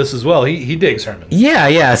into this as well. He digs Herman.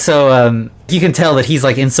 Yeah. So, you can tell that he's,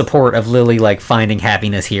 like, in support of Lily, like, finding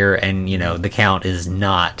happiness here, and, the Count is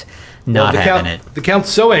not having it. The Count's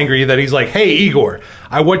so angry that he's like, hey, Igor,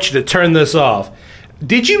 I want you to turn this off.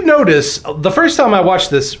 Did you notice, the first time I watched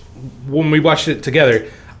this, when we watched it together,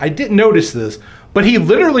 I didn't notice this, but he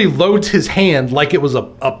literally loads his hand like it was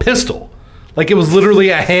a pistol. Like it was literally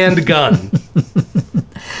a handgun.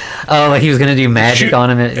 Oh, like he was going to do magic on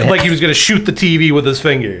him? Like he was going to shoot the TV with his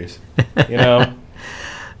fingers,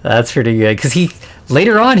 That's pretty good, because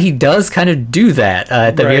later on, he does kind of do that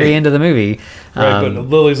at the very end of the movie. Right, but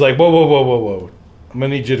Lily's like, whoa. I'm going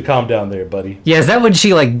to need you to calm down there, buddy. Yeah, is that when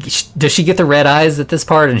she, like, does she get the red eyes at this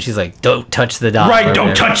part? And she's like, don't touch the dial. Right,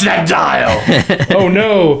 don't touch that dial. Oh,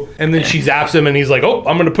 no. And then she zaps him, and he's like, oh,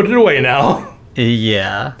 I'm going to put it away now.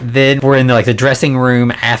 Yeah. Then we're in the dressing room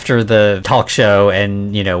after the talk show,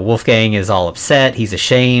 and Wolfgang is all upset. He's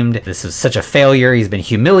ashamed. This is such a failure. He's been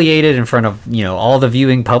humiliated in front of all the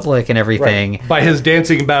viewing public and everything. Right. By his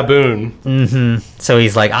dancing baboon. So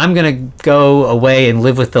he's like, I'm gonna go away and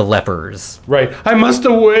live with the lepers. Right. I must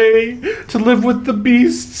away to live with the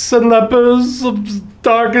beasts and lepers of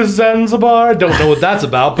darkest Zanzibar. Don't know what that's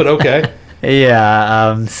about, but okay.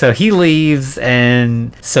 Yeah, so he leaves,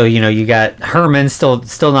 and so you got Herman still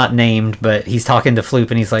not named, but he's talking to Floop,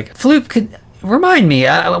 and he's like, Floop, could remind me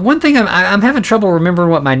one thing. I'm having trouble remembering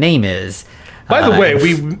what my name is. By the way,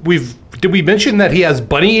 did we mention that he has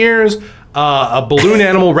bunny ears, a balloon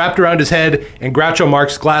animal wrapped around his head, and Groucho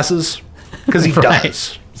Marx glasses? Because he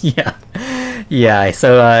does. Yeah,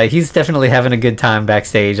 so he's definitely having a good time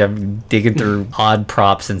backstage. I'm digging through odd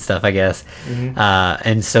props and stuff, I guess.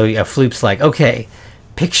 And so Floop's like, okay,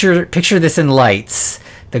 picture this in lights.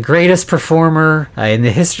 The greatest performer in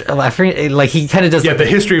the history. Like he kind of does. Yeah, the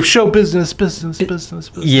history of show business.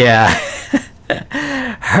 Yeah,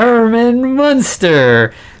 Herman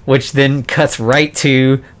Munster, which then cuts right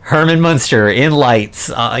to Herman Munster in lights,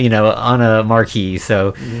 on a marquee.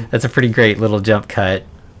 So that's a pretty great little jump cut.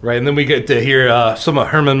 Right, and then we get to hear some of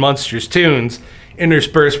Herman Munster's tunes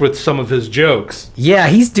interspersed with some of his jokes. Yeah,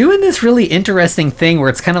 he's doing this really interesting thing where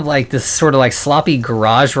it's kind of like this sort of like sloppy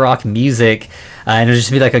garage rock music, and it'll just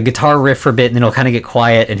be like a guitar riff for a bit, and then it'll kind of get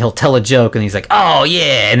quiet, and he'll tell a joke, and he's like, oh,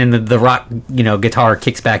 yeah, and then the rock, guitar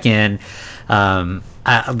kicks back in.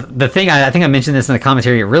 The thing, I think I mentioned this in the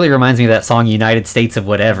commentary, it really reminds me of that song United States of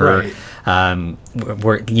Whatever. Right.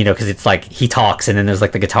 Where because it's like he talks and then there's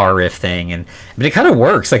like the guitar riff thing, but it kind of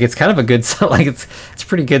works. Like it's kind of a good song. Like it's a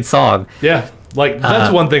pretty good song. Yeah, like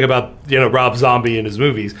that's one thing about Rob Zombie and his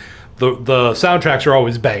movies. The soundtracks are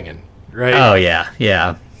always banging, right? Oh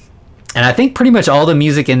yeah. And I think pretty much all the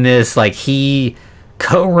music in this, like he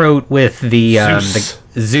co-wrote with the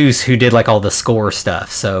Zeus, who did like all the score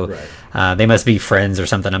stuff. So they must be friends or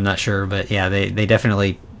something. I'm not sure, but yeah, they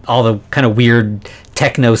definitely. All the kind of weird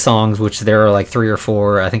techno songs, which there are like 3 or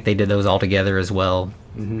 4, I think they did those all together as well.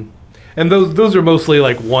 And those are mostly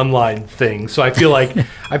like one-line things. So I feel like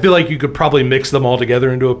you could probably mix them all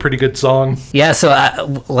together into a pretty good song. Yeah, so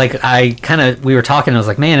we were talking, and I was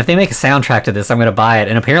like, man, if they make a soundtrack to this, I'm going to buy it.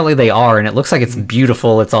 And apparently they are, and it looks like it's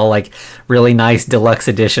beautiful. It's all like really nice deluxe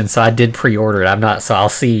edition. So I did pre-order it. So I'll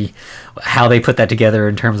see how they put that together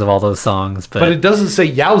in terms of all those songs. But it doesn't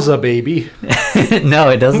say Yowza Baby. No,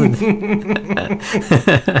 it doesn't.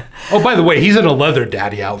 Oh, by the way, he's in a leather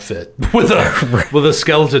daddy outfit with a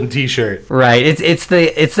skeleton t-shirt. Right. It's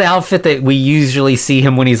the outfit that we usually see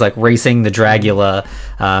him when he's like racing the Dragula.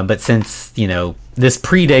 But since, this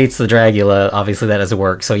predates the Dragula, obviously that doesn't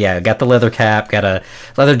work. So yeah, got the leather cap, got a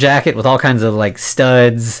leather jacket with all kinds of like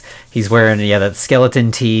studs. He's wearing that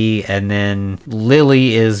skeleton tee, and then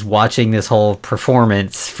Lily is watching this whole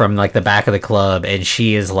performance from like the back of the club, and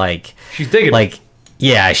she is like, she's digging like,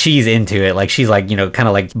 yeah, she's into it. Like she's like, kind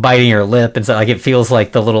of like biting her lip, and so like it feels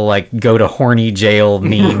like the little like go to horny jail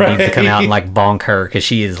meme needs to come out and like bonk her, because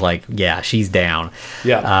she is like, yeah, she's down.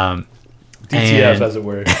 Yeah. DTF, as it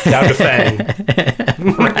were, down to Fang.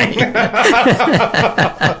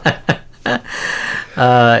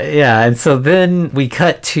 Yeah, and so then we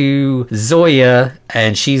cut to Zoya,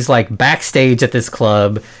 and she's like backstage at this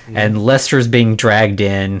club, and Lester's being dragged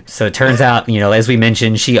in. So it turns out, as we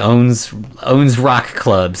mentioned, she owns rock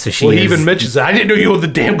clubs. So he even mentions that. I didn't know you owned the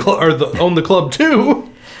damn club, or owned the club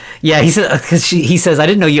too. Yeah, he said, because he says, I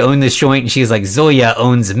didn't know you owned this joint, and she's like, Zoya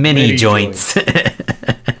owns many joints.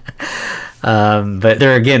 But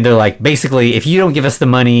they're like, basically, if you don't give us the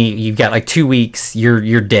money, you've got like 2 weeks,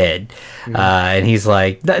 you're dead. And he's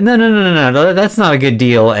like, no, that's not a good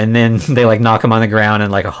deal. And then they like knock him on the ground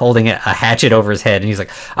and like holding a hatchet over his head. And he's like,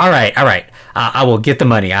 all right, I will get the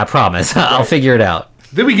money, I promise. I'll figure it out.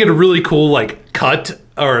 Then we get a really cool like cut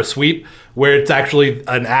or a sweep where it's actually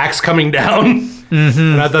an axe coming down.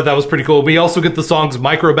 And I thought that was pretty cool. We also get the songs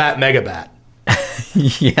Microbat, Megabat.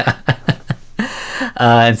 Yeah.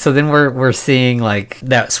 And so then we're seeing like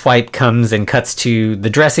that swipe comes and cuts to the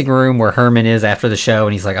dressing room where Herman is after the show,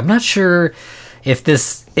 and he's like, I'm not sure if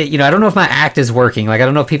I don't know if my act is working. Like, I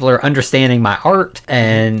don't know if people are understanding my art.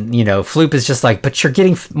 And, Floop is just like, but you're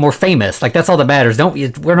getting more famous. Like, that's all that matters.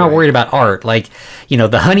 We're not worried about art. Like,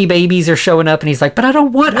 the honey babies are showing up, and he's like, but I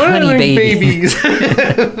don't want honey babies.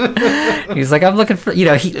 He's like, I'm looking for,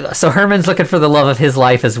 so Herman's looking for the love of his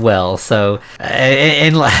life as well. So,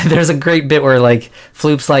 and there's a great bit where like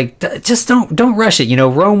Floop's like, just don't rush it.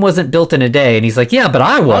 Rome wasn't built in a day. And he's like, yeah, but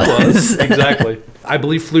I was. Exactly. I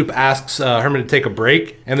believe Floop asks Herman to take a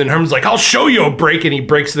break, and then Herman's like, I'll show you a break, and he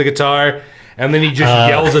breaks the guitar, and then he just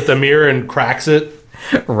yells at the mirror and cracks it.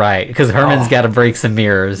 Right, because Herman's got to break some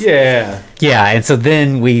mirrors. Yeah. Yeah, and so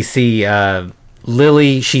then we see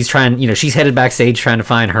Lily, she's trying, she's headed backstage trying to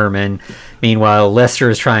find Herman. Meanwhile, Lester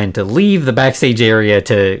is trying to leave the backstage area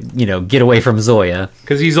to, get away from Zoya.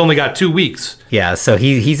 Because he's only got 2 weeks. Yeah, so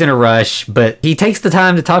he's in a rush, but he takes the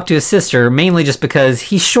time to talk to his sister, mainly just because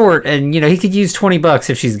he's short and, he could use $20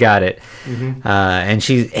 if she's got it. And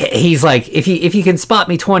he's like, if you can spot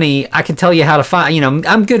me 20, I can tell you how to find,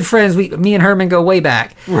 I'm good friends. Me and Herman go way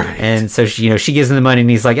back. Right. And so, she gives him the money, and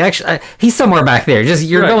he's like, actually, he's somewhere back there. Just,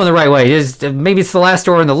 you're going the right way. Just, maybe it's the last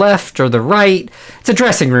door on the left or the right. It's a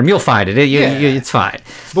dressing room. You'll find it. It's fine.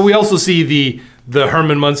 But we also see the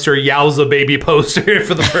Herman Munster Yowza Baby poster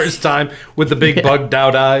for the first time with the big bugged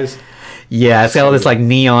out eyes. Yeah, it's got all this like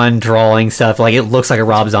neon drawing stuff. Like it looks like a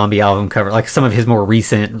Rob Zombie album cover, like some of his more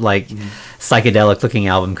recent like psychedelic looking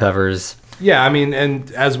album covers. Yeah, I mean, and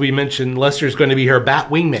as we mentioned, Lester's going to be her bat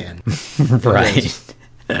wingman. Right.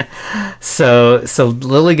 So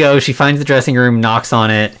Lily goes, she finds the dressing room, knocks on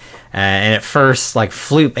it. And at first, like,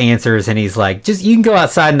 Floop answers, and he's like, you can go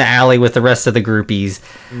outside in the alley with the rest of the groupies.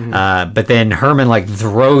 But then Herman, like,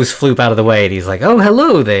 throws Floop out of the way, and he's like, oh,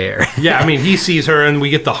 hello there. Yeah, I mean, he sees her, and we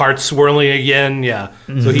get the heart swirling again, yeah.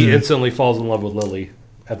 So he instantly falls in love with Lily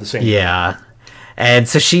at the same time. Yeah. And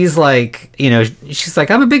so she's like, she's like,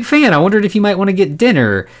 I'm a big fan. I wondered if you might want to get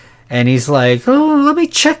dinner. And he's like, oh, let me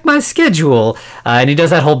check my schedule. And he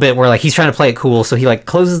does that whole bit where, like, he's trying to play it cool, so he, like,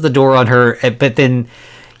 closes the door on her, but then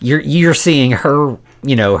you're seeing her,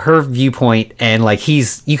 her viewpoint, and like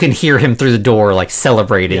you can hear him through the door like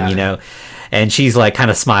celebrating, and she's like kind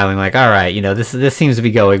of smiling like, all right, this seems to be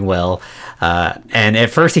going well. And at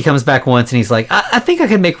first he comes back once and he's like, I think I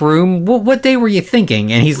can make room. What day were you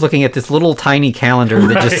thinking? And he's looking at this little tiny calendar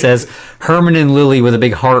that just says Herman and Lily with a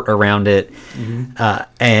big heart around it.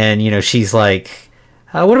 And she's like,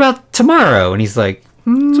 what about tomorrow? And he's like,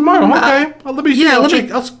 tomorrow,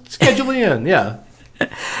 okay. I'll schedule you in. Yeah.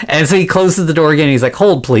 And so he closes the door again. And he's like,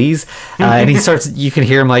 "Hold, please." And he starts. You can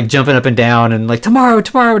hear him like jumping up and down and like tomorrow,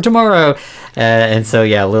 tomorrow, tomorrow. And so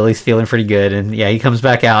yeah, Lily's feeling pretty good. And yeah, he comes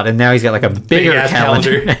back out, and now he's got like a bigger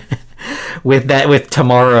calendar. with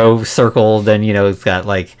tomorrow circled, and it's got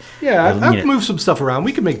like I've moved some stuff around.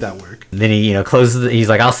 We can make that work. Then he closes. He's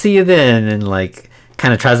like, "I'll see you then," and like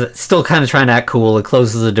kind of trying to act cool. It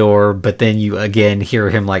closes the door, but then you again hear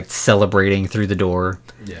him like celebrating through the door.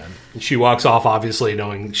 Yeah, she walks off, obviously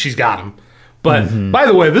knowing she's got him. But by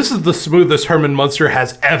the way, this is the smoothest Herman Munster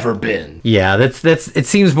has ever been. Yeah, that's. It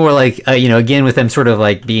seems more like again with them sort of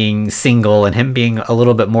like being single and him being a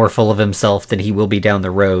little bit more full of himself than he will be down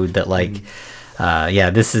the road. That like,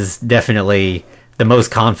 this is definitely the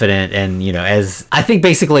most confident, and as I think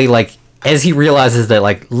basically like as he realizes that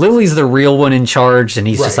like Lily's the real one in charge, and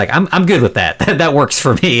he's just like I'm good with that. That works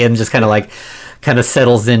for me, and just kind of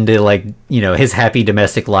settles into like his happy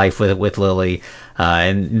domestic life with Lily.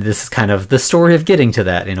 And this is kind of the story of getting to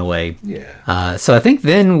that in a way. Yeah. So I think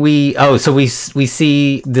then we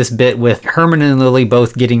see this bit with Herman and Lily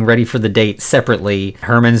both getting ready for the date separately.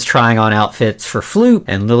 Herman's trying on outfits for Floop,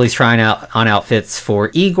 and Lily's trying on outfits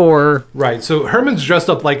for Igor. Right. So Herman's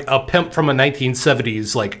dressed up like a pimp from a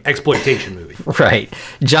 1970s like exploitation movie. Right.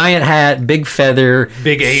 Giant hat, big feather,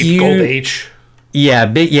 big H, gold H.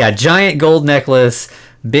 Yeah, giant gold necklace,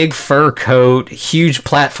 big fur coat, huge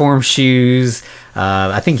platform shoes.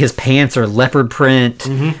 I think his pants are leopard print.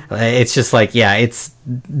 It's just like, it's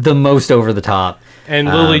the most over the top. And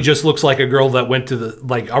Lily just looks like a girl that went to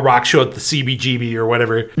a rock show at the CBGB or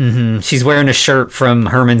whatever. She's wearing a shirt from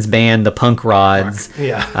Herman's band, the Punk Rods.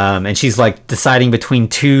 Yeah. And she's like deciding between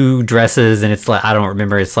two dresses, and it's like, I don't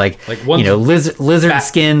remember. It's like lizard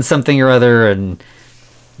skin something or other, and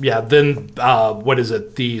then what is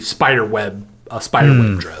it? The spider web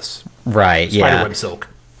dress. Right. Spider web silk.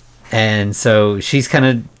 And so she's kind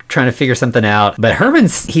of trying to figure something out. But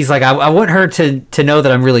he's like, I want her to know that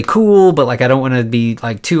I'm really cool, but like I don't want to be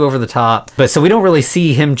like too over the top. But so we don't really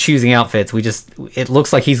see him choosing outfits. It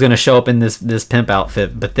looks like he's going to show up in this pimp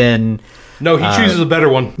outfit, but then no, he chooses a better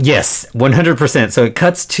one. Yes, 100%. So it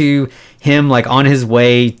cuts to him like on his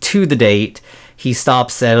way to the date. He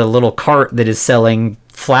stops at a little cart that is selling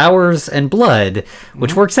flowers and blood,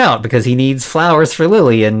 which works out because he needs flowers for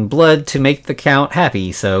Lily and blood to make the Count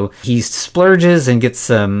happy. So he splurges and gets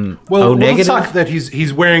some O negative. Let's talk that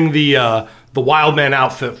he's wearing the wild man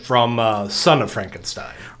outfit from Son of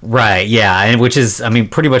Frankenstein. Right, yeah, and which is, I mean,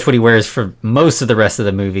 pretty much what he wears for most of the rest of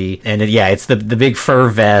the movie. And it's the big fur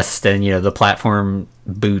vest and the platform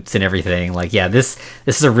boots and everything. Like, yeah, this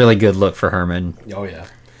is a really good look for Herman. Oh yeah,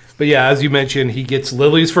 but yeah, as you mentioned, he gets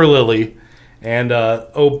lilies for Lily. And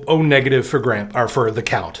O negative for for the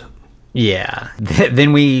Count. Yeah.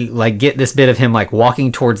 Then we like get this bit of him like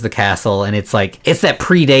walking towards the castle, and it's like it's that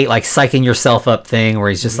pre-date like psyching yourself up thing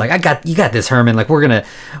where he's just like, you got this, Herman. Like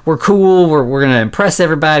we're cool. We're gonna impress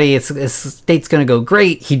everybody. This date's gonna go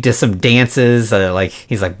great. He does some dances. Like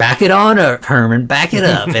he's like, back it on up, Herman. Back it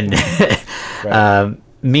up. And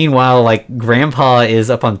meanwhile, like Grandpa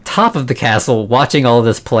is up on top of the castle watching all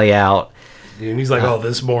this play out. And he's like,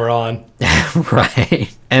 this moron.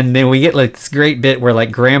 Right. And then we get like this great bit where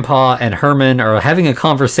like Grandpa and Herman are having a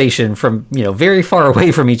conversation from, very far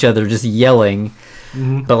away from each other, just yelling.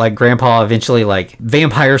 But like Grandpa eventually like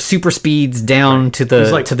vampire super speeds down to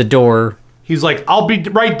the door. He's like, I'll be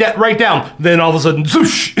right down. Then all of a sudden,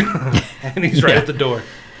 zoosh, and he's right at the door.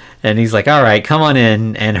 And he's like, all right, come on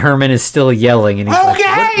in. And Herman is still yelling. And he's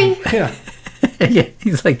okay. Like, yeah. Yeah,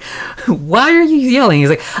 he's like, why are you yelling? He's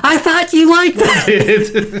like, I thought you liked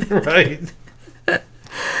that. Right.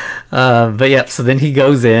 But yeah, so then he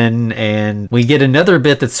goes in and we get another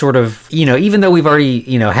bit that's sort of, even though we've already,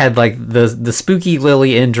 had like the spooky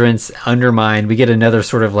Lily entrance undermined, we get another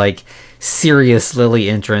sort of like serious Lily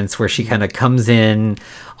entrance where she kind of comes in,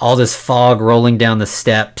 all this fog rolling down the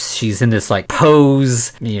steps. She's in this like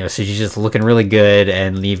pose, so she's just looking really good.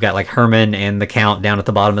 And you've got like Herman and the Count down at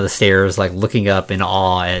the bottom of the stairs, like looking up in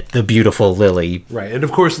awe at the beautiful Lily. Right. And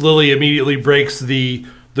of course, Lily immediately breaks the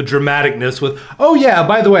dramaticness with, oh yeah,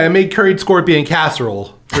 by the way, I made curried scorpion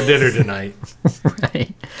casserole for dinner tonight.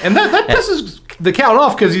 Right. And that pisses the Count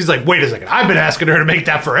off because he's like, wait a second, I've been asking her to make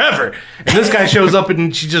that forever. And this guy shows up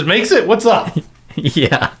and she just makes it? What's up?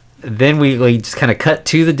 Yeah. Then we just kind of cut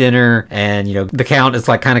to the dinner, and the Count is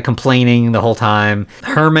like kind of complaining the whole time.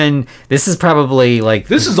 Herman, this is probably like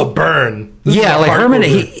this is a burn. Like Herman,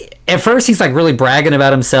 at first he's like really bragging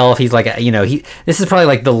about himself. He's like, this is probably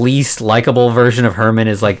like the least likable version of Herman,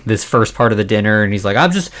 is like this first part of the dinner, and he's like,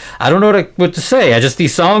 I don't know what to say.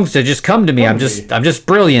 These songs that just come to me. I'm just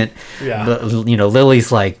brilliant. Yeah. But,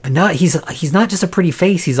 Lily's like, no, he's not just a pretty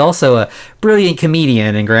face. He's also a brilliant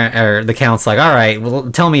comedian. And the Count's like, all right, well,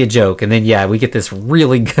 tell me a joke. And then we get this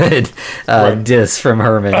really good diss from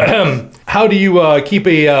Herman. How do you keep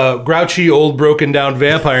a grouchy, old, broken down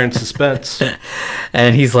vampire in suspense?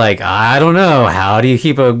 And he's like, I don't know. How do you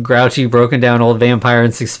keep a grouchy, broken down old vampire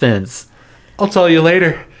in suspense? I'll tell you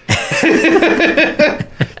later.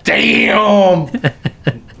 Damn.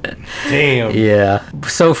 Yeah.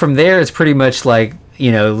 So from there, it's pretty much like,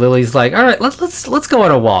 Lily's like, all right, let's go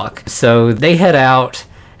on a walk. So they head out.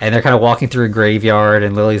 And they're kind of walking through a graveyard,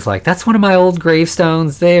 and Lily's like, that's one of my old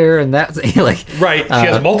gravestones there. And that's like... Right. She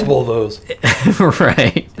has multiple of those.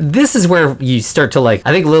 Right. This is where you start to I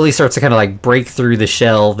think Lily starts to kind of break through the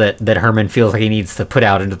shell that Herman feels like he needs to put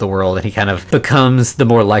out into the world. And he kind of becomes the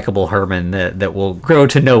more likable Herman that will grow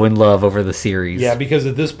to know and love over the series. Yeah, because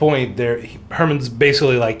at this point, Herman's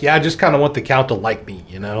basically like, I just kind of want the Count to like me,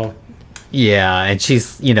 Yeah, and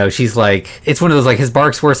she's like, it's one of those, like, his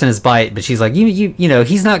bark's worse than his bite, but she's like,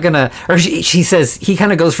 he's not gonna, or she says, he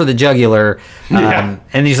kind of goes for the jugular,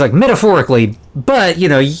 and he's like, metaphorically, but,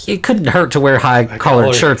 it couldn't hurt to wear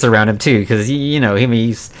high-collared shirts around him, too, because,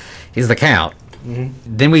 he's the Count.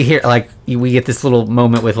 Mm-hmm. Then we hear, we get this little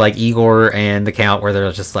moment with, Igor and the Count where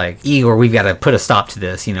they're just like, Igor, we've got to put a stop to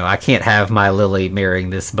this. I can't have my Lily marrying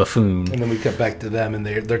this buffoon. And then we cut back to them, and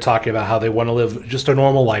they're talking about how they want to live just a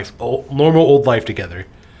normal old life together.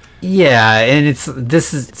 Yeah, and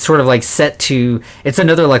this is sort of set to, it's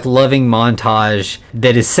another loving montage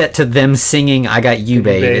that is set to them singing "I Got You,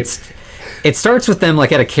 Babe." It starts with them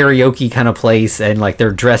at a karaoke kind of place, and they're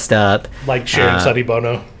dressed up like Cher and Sonny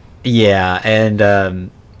Bono. Yeah, and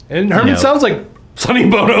Herman sounds like Sonny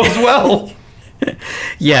Bono as well.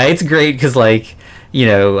 Yeah, it's great because Lily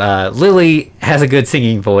has a good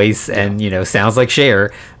singing voice and sounds like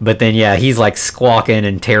Cher, but then he's squawking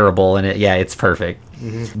and terrible, and it's perfect.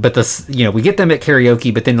 Mm-hmm. But we get them at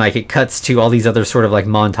karaoke, but then it cuts to all these other sort of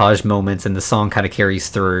montage moments, and the song kind of carries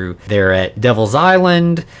through. They're at Devil's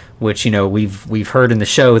Island, which we've heard in the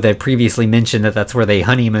show. They previously mentioned that that's where they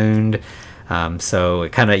honeymooned. So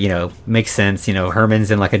it kind of, makes sense.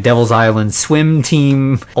 Herman's in a Devil's Island swim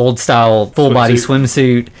team, old style, full body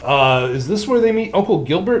swimsuit. Is this where they meet Uncle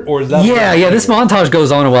Gilbert, or is that? Yeah. This montage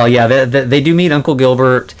goes on a while. Yeah, they do meet Uncle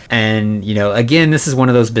Gilbert, and again, this is one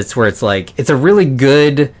of those bits where it's it's a really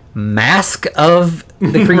good mask of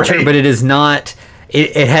the creature, right. But it is not.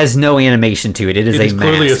 It has no animation to it. It is a mask.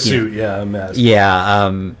 Clearly a suit. Yeah, a mask. Yeah.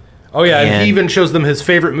 And he even shows them his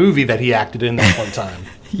favorite movie that he acted in that one time.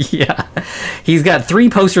 Yeah. He's got 3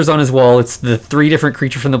 posters on his wall. It's the 3 different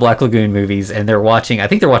Creature from the Black Lagoon movies, and I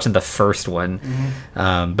think they're watching the first one.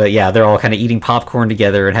 Mm-hmm. But yeah, they're all kind of eating popcorn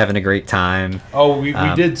together and having a great time. Oh, we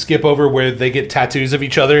did skip over where they get tattoos of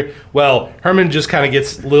each other. Well, Herman just kind of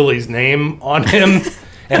gets Lily's name on him,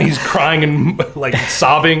 and he's crying and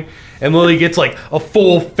sobbing. And Lily gets a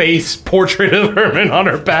full face portrait of Herman on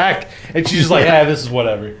her back, and she's just like, this is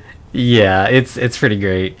whatever. Yeah, it's pretty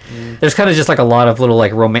great. There's kind of just a lot of little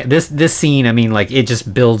romance. This scene, I mean, it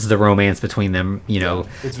just builds the romance between them.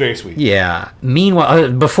 It's very sweet. Yeah.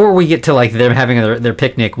 Meanwhile, before we get to them having their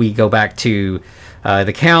picnic, we go back to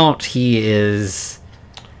the Count. He is.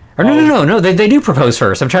 Or no. They do propose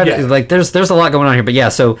first. I'm trying to there's a lot going on here, but yeah.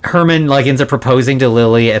 So Herman ends up proposing to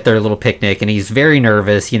Lily at their little picnic, and he's very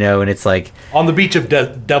nervous, and it's on the beach of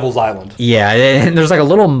Devil's Island. Yeah, and there's a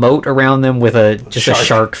little moat around them with a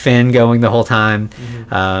shark fin going the whole time,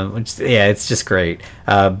 which it's just great.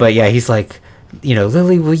 But yeah, he's like,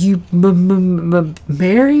 Lily, will you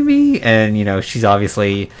marry me? And she's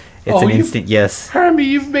obviously it's an instant yes. Hermie,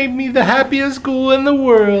 you've made me the happiest ghoul in the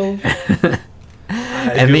world.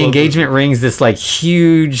 And the engagement ring's this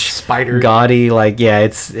huge spider, gaudy,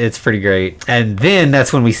 it's pretty great. And then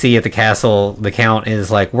that's when we see at the castle the Count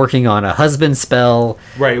is working on a husband spell.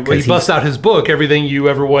 Right, well, he busts out his book, everything you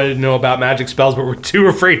ever wanted to know about magic spells, but were too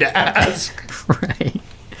afraid to ask. Right.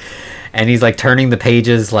 And he's turning the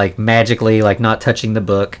pages magically, not touching the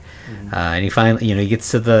book. And he finally, he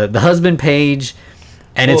gets to the husband page,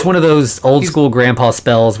 and it's one of those old school grandpa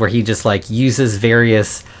spells where he just uses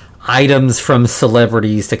various items from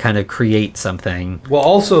celebrities to kind of create something. Well,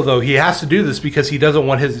 also, though, he has to do this because he doesn't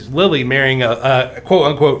want his Lily marrying a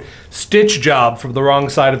quote-unquote stitch job from the wrong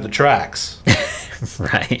side of the tracks.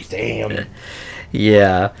 Right. Damn.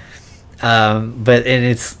 Yeah. And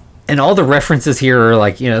And all the references here are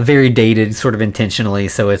like, very dated, sort of intentionally.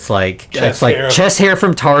 So it's like chest hair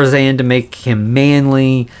from Tarzan to make him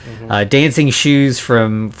manly, dancing shoes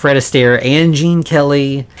from Fred Astaire and Gene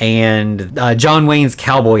Kelly, and John Wayne's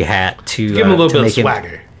cowboy hat to give him a little bit of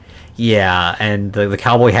swagger. Yeah, and the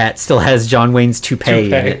cowboy hat still has John Wayne's toupee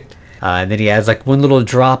in it. And then he adds like one little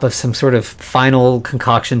drop of some sort of final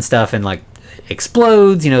concoction stuff and like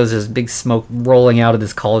explodes. There's this big smoke rolling out of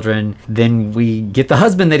this cauldron. Then we get the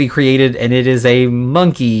husband that he created, and it is a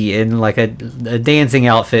monkey in like a dancing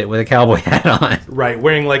outfit with a cowboy hat on. Right,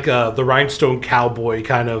 wearing like the rhinestone cowboy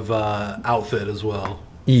kind of outfit as well.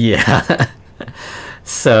 Yeah.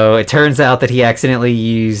 So it turns out that he accidentally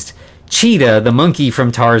used Cheetah, the monkey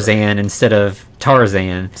from Tarzan, instead of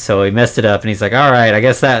Tarzan. So he messed it up, and he's like, all right, I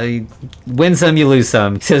guess that win some, you lose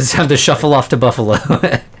some. He says it's time to shuffle off to Buffalo.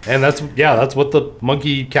 And that's what the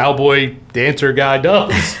monkey cowboy dancer guy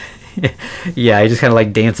does. Yeah, he just kind of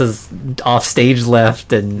like dances off stage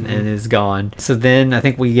left and is gone. So then I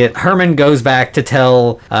think we get Herman goes back to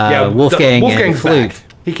tell Wolfgang and Fluke. Back.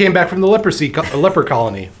 He came back from the leper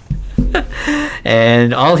colony.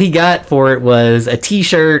 And all he got for it was a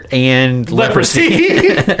t-shirt and leprosy.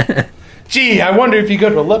 Gee, I wonder if you go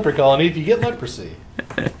to a leper colony if you get leprosy.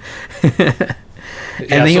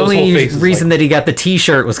 And the only reason that he got the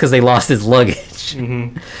t-shirt was because they lost his luggage.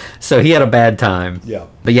 So he had a bad time. Yeah.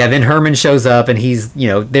 But yeah, then Herman shows up and he's,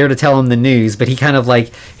 there to tell him the news, but he kind of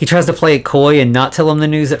like, he tries to play it coy and not tell him the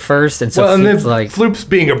news at first. And so Floop's like, Floop's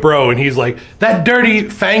being a bro and he's like, that dirty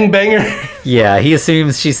fang banger. Yeah, he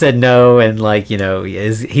assumes she said no, and like,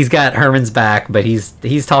 he's got Herman's back, but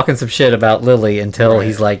he's talking some shit about Lily until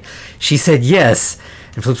he's like, she said yes.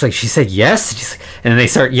 And Floop's like, she said yes? And then they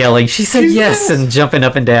start yelling, she said yes, and jumping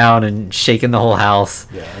up and down and shaking the whole house.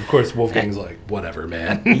 Yeah, of course Wolfgang's like, whatever,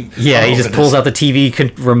 man. Yeah, he just pulls out the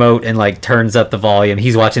TV remote and like turns up the volume.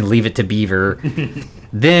 He's watching Leave It to Beaver.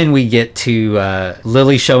 Then we get to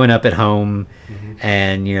Lily showing up at home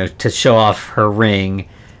and, to show off her ring.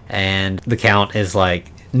 And the Count is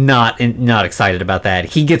like, not excited about that.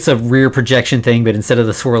 He gets a rear projection thing, but instead of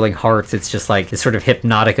the swirling hearts, it's just like this sort of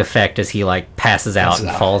hypnotic effect as he like passes out and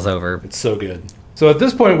falls over. It's so good. So at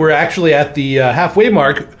this point, we're actually at the halfway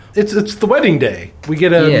mark. It's the wedding day. We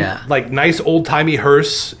get a nice old timey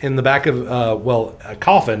hearse in the back of a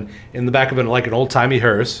coffin in the back of an old timey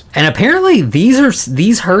hearse. And apparently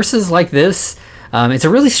these hearses like this. It's a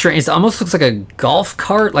really strange. It almost looks like a golf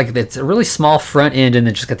cart. Like it's a really small front end, and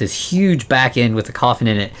then just got this huge back end with a coffin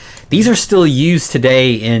in it. These are still used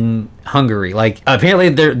today in Hungary. Like apparently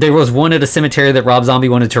there was one at a cemetery that Rob Zombie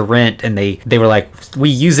wanted to rent, and they were like, we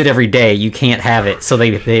use it every day. You can't have it. So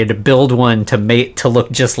they had to build one to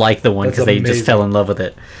look just like the one because they just fell in love with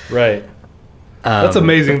it. Right. That's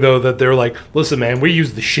amazing though that they're like, listen, man, we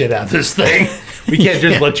use the shit out of this thing. We can't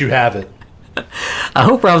just let you have it. I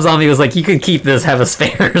hope Rob Zombie was like, you can keep this, have a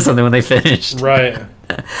spare or something when they finished. Right.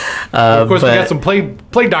 Of course, we got some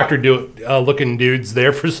play doctor looking dudes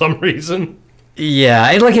there for some reason.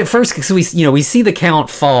 Yeah, and like at first, because we see the Count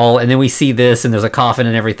fall, and then we see this, and there's a coffin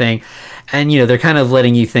and everything, and they're kind of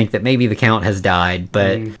letting you think that maybe the Count has died,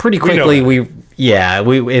 but pretty quickly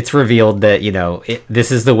it's revealed that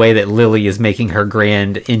this is the way that Lily is making her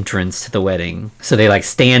grand entrance to the wedding. So they like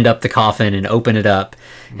stand up the coffin and open it up,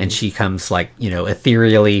 and she comes like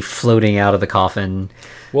ethereally floating out of the coffin.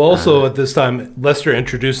 Well, also at this time, Lester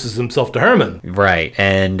introduces himself to Herman. Right,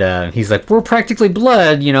 and he's like, "We're practically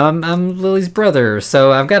blood. I'm Lily's brother,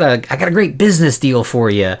 so I got a great business deal for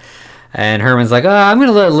you." And Herman's like, I'm going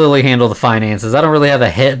to let Lily handle the finances. I don't really have a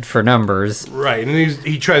head for numbers. Right, and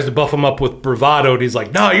he tries to buff him up with bravado, and he's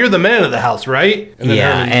like, no, you're the man of the house, right? And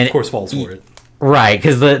then Herman, of course, falls for it. Right,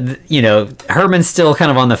 because Herman's still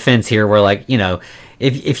kind of on the fence here, where like,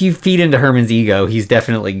 if you feed into Herman's ego, he's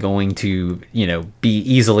definitely going to, be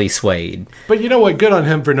easily swayed. But you know what? Good on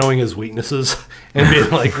him for knowing his weaknesses and being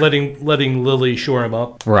like letting Lily shore him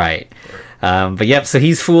up. Right. But yep, so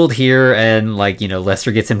he's fooled here, and like,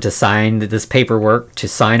 Lester gets him to sign this paperwork to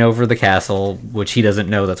sign over the castle, which he doesn't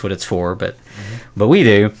know that's what it's for, but we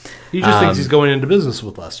do. He just thinks he's going into business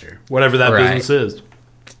with Lester, whatever that business is.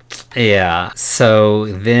 Yeah, so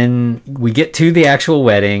then we get to the actual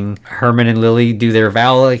wedding. Herman and Lily do their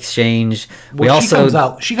vow exchange.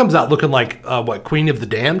 She comes out looking like Queen of the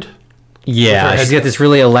Damned? Yeah, she's got this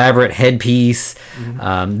really elaborate headpiece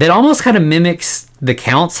that almost kind of mimics the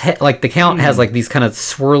Count's head. Like the Count has like these kind of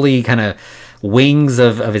swirly kind of wings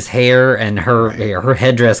of his hair, and her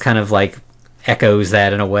headdress kind of like echoes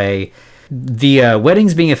that in a way. The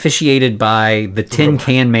wedding's being officiated by the Tin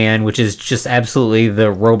Can Man, which is just absolutely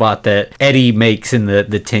the robot that Eddie makes in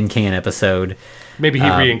the Tin Can episode. Maybe he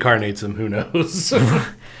reincarnates him, who knows?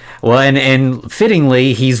 Well, and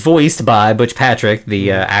fittingly, he's voiced by Butch Patrick,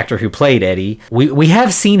 the actor who played Eddie. We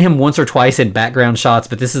have seen him once or twice in background shots,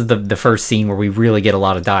 but this is the first scene where we really get a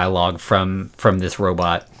lot of dialogue from this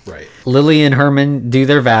robot. Right. Lily and Herman do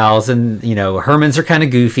their vows, and Herman's are kind of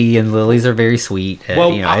goofy, and Lily's are very sweet.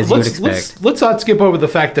 Well, as you would expect. Let's not skip over the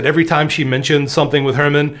fact that every time she mentions something with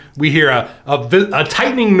Herman, we hear a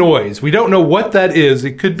tightening noise. We don't know what that is.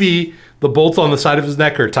 It could be the bolts on the side of his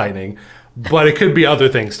neck are tightening, but it could be other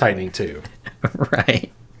things tightening too.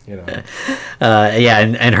 Right.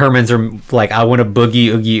 And Herman's are like, I want to boogie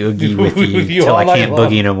oogie oogie with you till I can't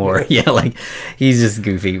boogie no more. Yeah, like he's just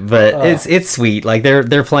goofy, but it's sweet. Like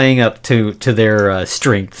they're playing up to their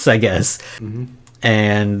strengths, I guess. Mm-hmm.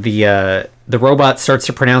 And the robot starts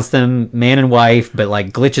to pronounce them man and wife, but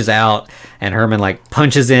like glitches out, and Herman like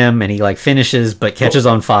punches him, and he like finishes, but catches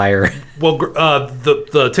on fire. Well,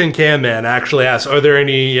 the Tin Can Man actually asks, "Are there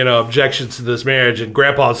any objections to this marriage?" And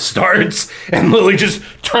Grandpa starts, and Lily just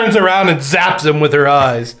turns around and zaps him with her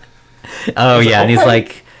eyes. Oh yeah, and he's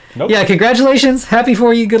like, "Nope. Yeah, congratulations, happy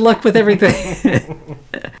for you, good luck with everything."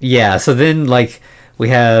 Yeah, so then like. We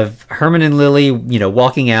have Herman and Lily,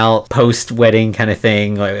 walking out post-wedding kind of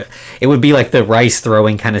thing. It would be like the rice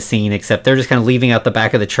throwing kind of scene, except they're just kind of leaving out the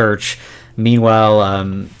back of the church.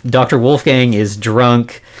 Meanwhile, Dr. Wolfgang is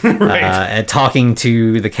drunk and talking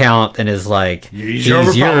to the Count and is like, he's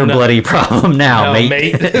your bloody problem now,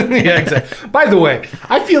 mate. Yeah, exactly. By the way,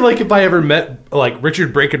 I feel like if I ever met like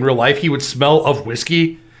Richard Brake in real life, he would smell of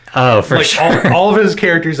whiskey. Oh, for sure. All of his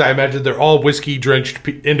characters, I imagine, they're all whiskey-drenched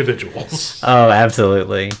individuals. Oh,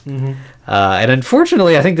 absolutely. Mm-hmm. And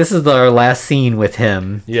unfortunately, I think this is our last scene with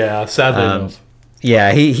him. Yeah, sadly enough.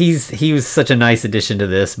 Yeah, he was such a nice addition to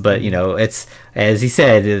this, but it's as he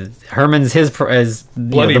said, Herman's his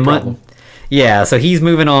bloody problem. Yeah, so he's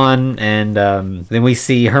moving on, and then we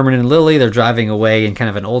see Herman and Lily. They're driving away in kind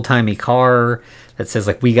of an old-timey car that says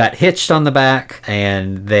like "We got hitched" on the back,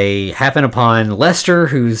 and they happen upon Lester,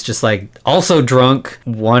 who's just like also drunk,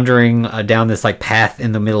 wandering down this like path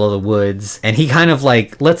in the middle of the woods, and he kind of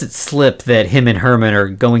like lets it slip that him and Herman are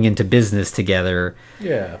going into business together.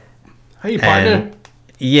 Yeah. Hey, partner.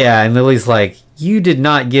 Yeah, and Lily's like, "You did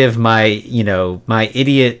not give my my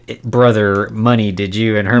idiot brother money, did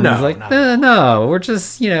you?" And Herman's like, "No, we're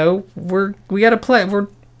just we got to play.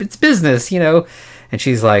 It's business, And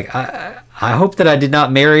she's like, I hope that I did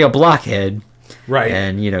not marry a blockhead." Right.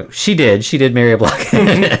 And, she did marry a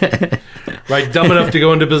blockhead. Right, dumb enough to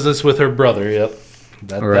go into business with her brother, yep.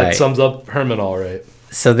 That sums up Herman all right.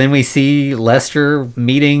 So then we see Lester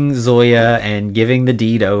meeting Zoya and giving the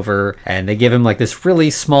deed over, and they give him like this really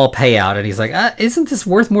small payout, and he's like, isn't this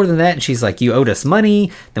worth more than that? And she's like, you owed us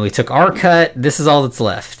money, then we took our cut, this is all that's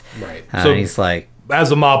left. Right. So and he's like,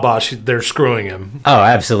 as a mob boss, they're screwing him. Oh,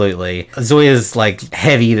 absolutely. Zoya's like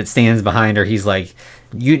heavy that stands behind her. He's like,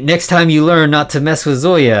 next time you learn not to mess with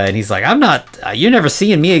Zoya. And he's like, I'm not, you're never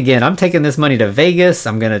seeing me again. I'm taking this money to Vegas.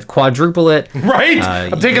 I'm going to quadruple it. Right.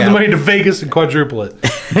 I'm taking the money to Vegas and quadruple it.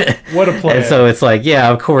 What a plan. And so it's like, yeah,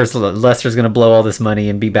 of course, Lester's going to blow all this money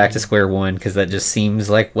and be back to square one, because that just seems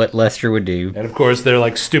like what Lester would do. And of course, they're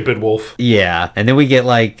like, stupid wolf. Yeah. And then we get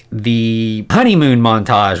like the honeymoon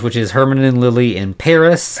montage, which is Herman and Lily in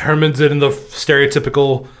Paris. Herman's in the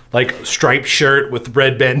stereotypical like striped shirt with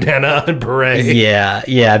red bandana and beret.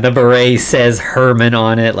 Yeah. The beret says Herman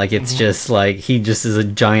on it. Like it's just like he just is a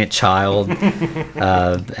giant child.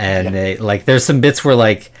 There's some bits where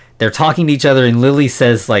like they're talking to each other, and Lily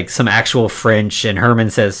says like some actual French, and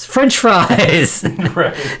Herman says French fries.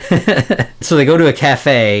 Right. So they go to a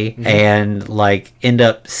cafe and like end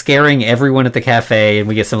up scaring everyone at the cafe, and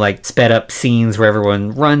we get some like sped up scenes where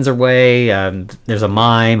everyone runs away. There's a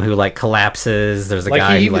mime who like collapses. There's a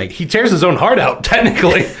guy who he tears his own heart out.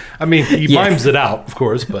 Technically, I mean he mimes it out, of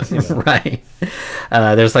course, but right.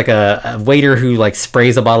 There's like a waiter who like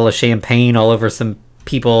sprays a bottle of champagne all over some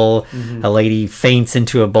people. A lady faints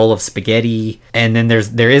into a bowl of spaghetti, and then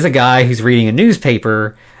there is a guy who's reading a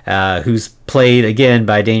newspaper, who's played again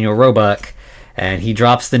by Daniel Roebuck, and he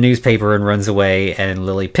drops the newspaper and runs away, and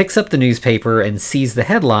Lily picks up the newspaper and sees the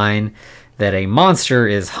headline that a monster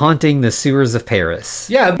is haunting the sewers of Paris.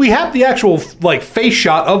 Yeah, we have the actual like face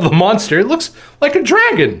shot of the monster. It looks like a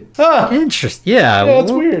dragon. Interesting. Yeah,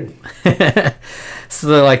 that's weird. So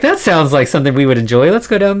they're like, that sounds like something we would enjoy. Let's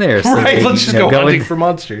go down there. So right, let's just go hunting for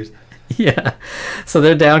monsters. Yeah. So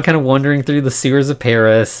they're down kind of wandering through the sewers of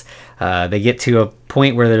Paris. They get to a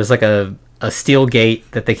point where there's like a steel gate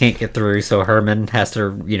that they can't get through, so Herman has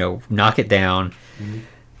to, knock it down.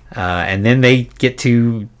 And then they get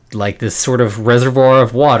to like this sort of reservoir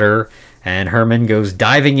of water, and Herman goes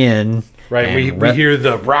diving in Right, And we hear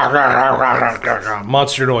the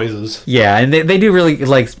monster noises. Yeah, and they do really,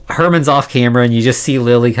 like, Herman's off camera, and you just see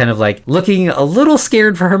Lily kind of, like, looking a little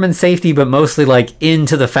scared for Herman's safety, but mostly, like,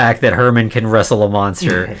 into the fact that Herman can wrestle a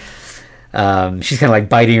monster. She's kind of, like,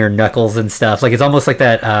 biting her knuckles and stuff. Like, it's almost like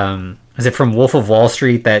that, is it from Wolf of Wall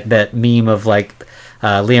Street, that meme of, like,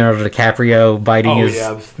 Leonardo DiCaprio biting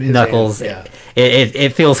his knuckles? Yeah.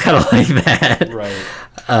 It feels kind of like that. Right.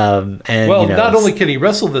 And well, not only can he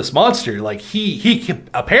wrestle this monster, like he can,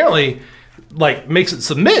 apparently, like, makes it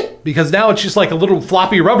submit, because now it's just like a little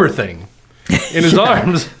floppy rubber thing in his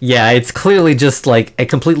arms. Yeah, it's clearly just like a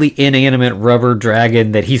completely inanimate rubber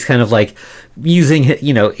dragon that he's kind of like using,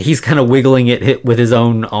 he's kind of wiggling it with his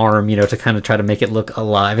own arm, to kind of try to make it look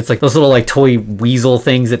alive. It's like those little like toy weasel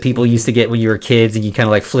things that people used to get when you were kids, and you kind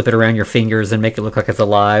of like flip it around your fingers and make it look like it's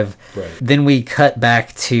alive. Right. Then we cut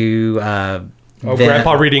back to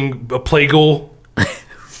Grandpa reading a Playghoul.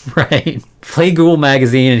 Right. Playghoul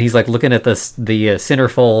magazine, and he's like looking at the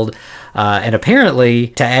centerfold, and apparently,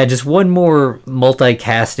 to add just one more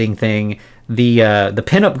multi-casting thing, the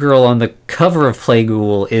pinup girl on the cover of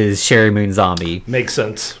Playghoul is Sherry Moon Zombie. Makes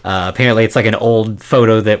sense. Apparently, it's like an old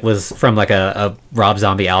photo that was from like a Rob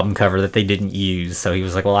Zombie album cover that they didn't use. So he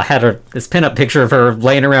was like, "Well, I had this pinup picture of her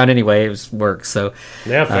laying around anyway. It works." So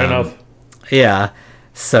yeah, fair enough. Yeah.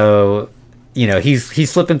 So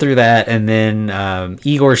he's flipping through that, and then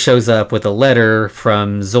Igor shows up with a letter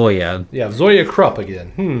from Zoya. Yeah, Zoya Krupp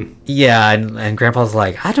again. Yeah, and Grandpa's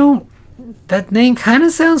like, that name kind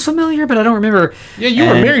of sounds familiar, but I don't remember. Yeah, you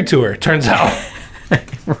were married to her, turns out.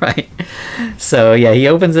 Right. So, yeah, he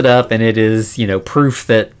opens it up, and it is, proof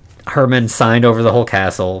that Herman signed over the whole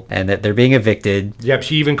castle and that they're being evicted. Yep,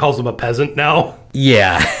 she even calls him a peasant now.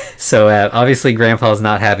 Yeah. So obviously Grandpa's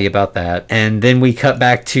not happy about that. And then we cut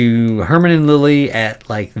back to Herman and Lily at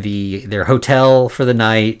like their hotel for the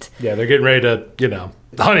night. Yeah, they're getting ready to,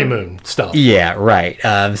 honeymoon stuff. Yeah, right.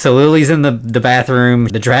 So Lily's in the bathroom.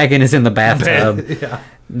 The dragon is in the bathtub. Yeah.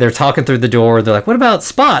 They're talking through the door. They're like, "What about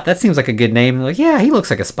Spot? That seems like a good name." And they're like, "Yeah, he looks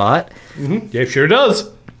like a Spot." Mm-hmm. Yeah, sure does.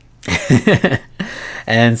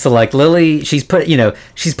 And so like Lily, she's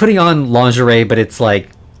putting on lingerie, but it's like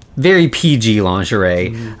very PG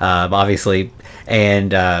lingerie, obviously.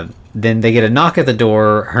 And then they get a knock at the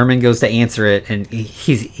door. Herman goes to answer it, and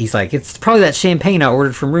he's like, "It's probably that champagne I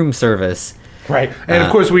ordered from room service." Right. And of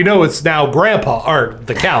course we know it's now Grandpa, or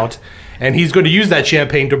the Count, and he's going to use that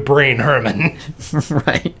champagne to brain Herman.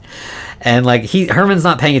 Right. And like Herman's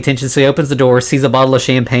not paying attention, so he opens the door, sees a bottle of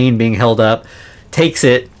champagne being held up, takes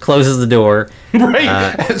it, closes the door.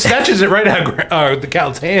 Right. Snatches it right out of the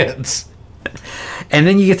Count's hands. And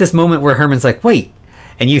then you get this moment where Herman's like, "Wait."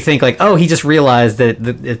 And you think like, "Oh, he just realized that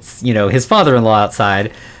it's, his father-in-law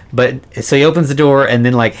outside." But so he opens the door and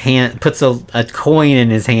then like puts a coin in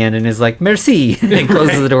his hand and is like, "Merci," and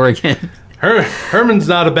closes the door again. Herman's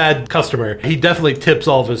not a bad customer. He definitely tips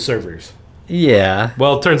all of his servers. Yeah.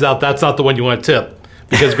 Well, it turns out that's not the one you want to tip,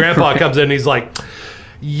 because Grandpa comes in and he's like,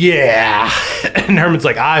 "Yeah," and Herman's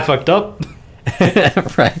like, "I fucked up."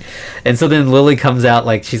 Right. And so then Lily comes out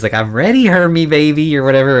like, she's like, "I'm ready, Hermie baby," or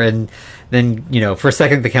whatever. And then, for a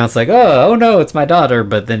second the Count's like, oh no, it's my daughter.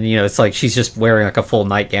 But then, it's like she's just wearing like a full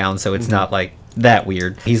nightgown, so it's not like that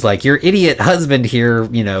weird. He's like, "Your idiot husband here,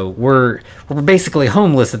 we're basically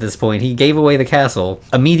homeless at this point. He gave away the castle."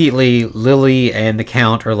 Immediately Lily and the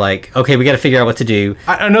Count are like, "Okay, we got to figure out what to do."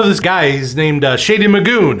 I know this guy. He's named Shady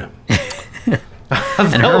Magoon.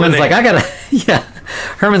 And Herman's like, yeah.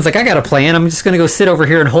 Herman's like, "I got a plan. I'm just going to go sit over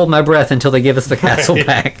here and hold my breath until they give us the castle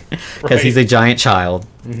back." Because he's a giant child.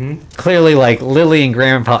 Mm-hmm. Clearly, like, Lily and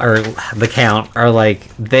Grandpa, or the Count, are like,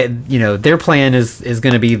 their plan is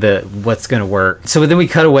going to be what's going to work. So then we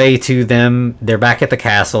cut away to them. They're back at the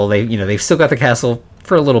castle. They've still got the castle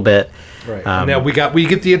for a little bit. Right. Now we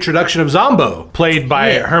get the introduction of Zombo, played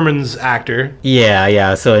by Herman's actor.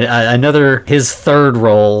 Yeah. So his third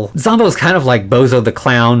role. Zombo's kind of like Bozo the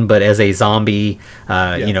Clown, but as a zombie.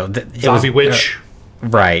 Zombie witch.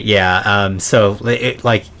 Right. Yeah. So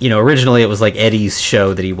originally it was like Eddie's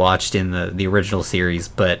show that he watched in the original series,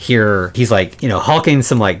 but here he's like, hawking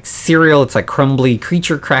some like cereal. It's like crumbly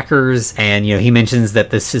creature crackers, and he mentions that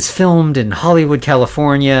this is filmed in Hollywood,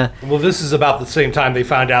 California. Well, this is about the same time they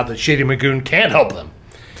found out that Shady Magoon can't help them.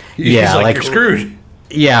 He's like "You're screwed."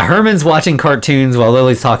 Yeah, Herman's watching cartoons while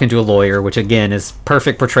Lily's talking to a lawyer, which again is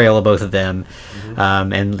perfect portrayal of both of them.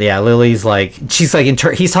 Mm-hmm. And yeah, Lily's like, he's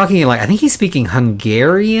talking in like, I think he's speaking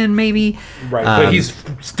Hungarian maybe. Right, but he's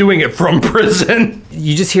doing it from prison.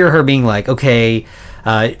 You just hear her being like, "Okay,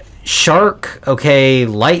 shark, okay,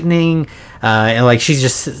 lightning, And like she's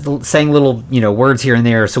just saying little, words here and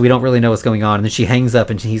there, so we don't really know what's going on. And then she hangs up,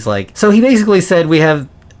 and he's like, so he basically said we have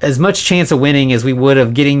as much chance of winning as we would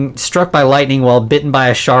of getting struck by lightning while bitten by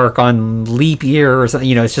a shark on leap year or something.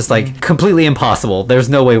 It's just like completely impossible. There's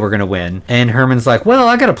no way we're gonna win. And Herman's like, well,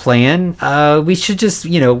 I got a plan. We should just,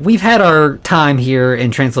 we've had our time here in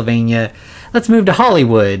Transylvania. Let's move to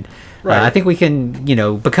Hollywood. Right. I think we can,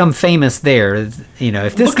 become famous there.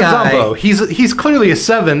 If this guy, Zombo. He's clearly a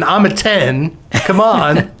 7. I'm a 10. Come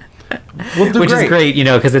on, we'll do which great. is great,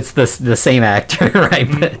 because it's the same actor, right?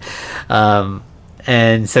 But,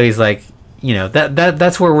 and so he's like,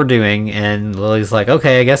 that's where we're doing. And Lily's like,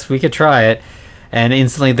 okay, I guess we could try it. And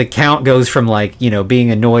instantly the count goes from like, being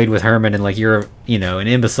annoyed with Herman and like you're, an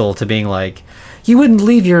imbecile to being like, you wouldn't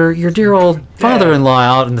leave your dear old father-in-law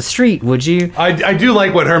out in the street, would you? I do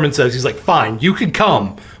like what Herman says. He's like, fine, you could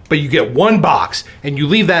come, but you get one box, and you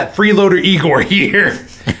leave that freeloader Igor here.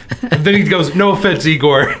 And then he goes, no offense,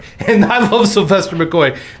 Igor. And I love Sylvester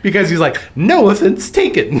McCoy because he's like, no offense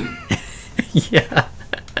taken. Yeah.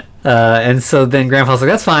 And so then Grandpa's like,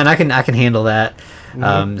 that's fine, I can handle that.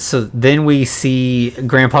 So then we see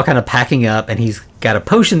Grandpa kind of packing up, and he's got a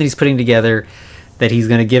potion that he's putting together that he's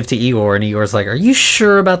going to give to Igor, and Igor's like, are you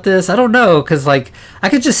sure about this? I don't know, because like I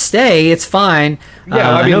could just stay, it's fine.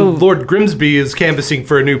 Yeah, I mean, Lord Grimsby is canvassing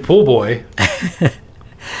for a new pool boy.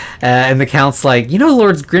 And the Count's like,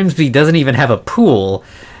 Lord Grimsby doesn't even have a pool.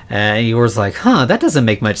 Igor's like, that doesn't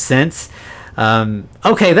make much sense.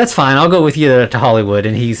 Okay, that's fine, I'll go with you to Hollywood.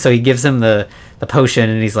 And he gives him the potion,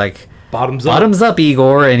 and he's like, Bottoms up,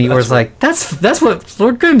 Igor. And Igor's like, that's what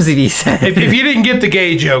Lord Grimsby said. If you didn't get the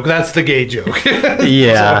gay joke, that's the gay joke.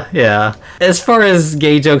 Yeah. As far as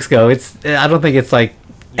gay jokes go, I don't think it's like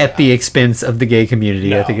at the expense of the gay community.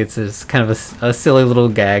 No. I think it's just kind of a silly little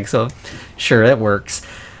gag. So sure, that works.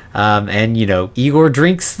 And Igor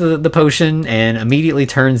drinks the potion and immediately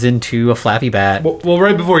turns into a Flappy Bat. Well,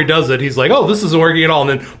 right before he does it, he's like, oh, this isn't working at all.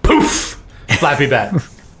 And then poof, Flappy Bat.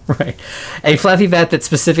 Right. A Flappy Bat that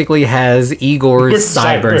specifically has Igor's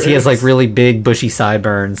sideburns. He has like really big bushy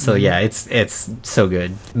sideburns. So yeah, it's so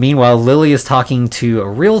good. Meanwhile, Lily is talking to a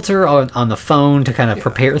realtor on the phone to kind of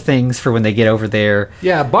prepare things for when they get over there.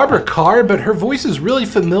 Yeah, Barbara Carr, but her voice is really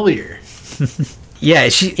familiar. Yeah,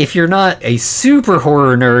 if you're not a super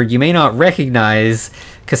horror nerd, you may not recognize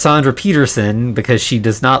Cassandra Peterson because she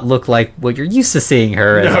does not look like what you're used to seeing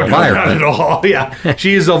her as Elvira. Not at all. Yeah,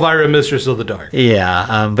 she is Elvira, Mistress of the Dark.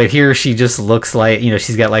 Yeah, but here she just looks like,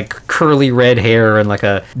 she's got like curly red hair and like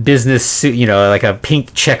a business suit, like a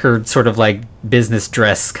pink checkered sort of like business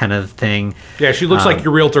dress kind of thing. Yeah, she looks like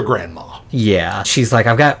your realtor grandma. Yeah, she's like,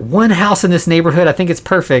 I've got one house in this neighborhood. I think it's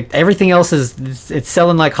perfect. Everything else it's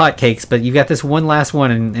selling like hotcakes, but you got this one last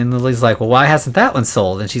one. And Lily's like, well, why hasn't that one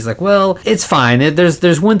sold? And she's like, well, it's fine.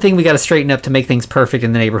 There's one thing we got to straighten up to make things perfect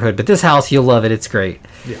in the neighborhood, but this house, you'll love it. It's great.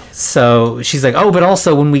 Yeah. So she's like, oh, but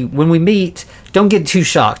also when we meet, don't get too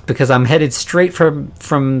shocked because I'm headed straight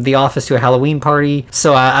from the office to a Halloween party.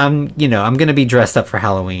 So I'm going to be dressed up for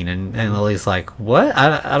Halloween. And Lily's like, what?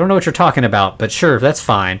 I don't know what you're talking about, but sure, that's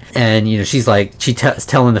fine. And, she's like, she's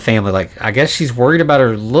telling the family, like, I guess she's worried about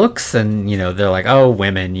her looks. And, they're like, oh,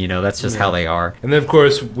 women, that's just how they are. And then, of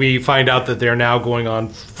course, we find out that they're now going on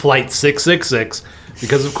Flight 666.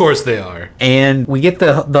 Because of course they are. And we get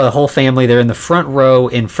the whole family. They're in the front row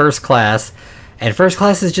in first class. And first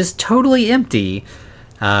class is just totally empty.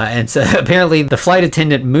 And so apparently the flight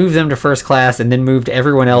attendant moved them to first class and then moved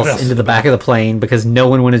everyone else into the back of the plane because no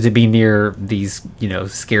one wanted to be near these,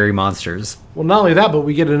 scary monsters. Well, not only that, but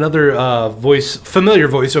we get another familiar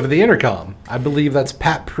voice over the intercom. I believe that's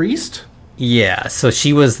Pat Priest. Yeah, so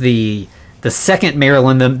she was the second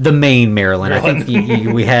Marilyn, the main Marilyn. I think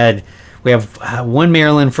we have one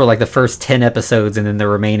Marilyn for like the first 10 episodes, and then the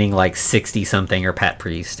remaining like 60 something are Pat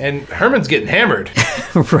Priest. And Herman's getting hammered.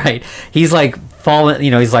 Right. He's like falling,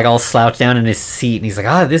 he's like all slouched down in his seat, and he's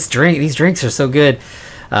like, these drinks are so good.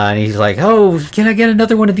 And he's like, oh, can I get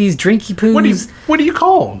another one of these drinky poos? What do you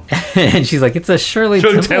call him? And she's like, it's a Shirley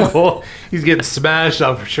Temple. He's getting smashed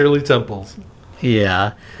off of Shirley Temples.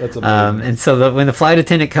 Yeah. That's amazing. And so when the flight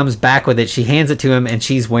attendant comes back with it, she hands it to him, and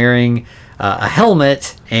she's wearing a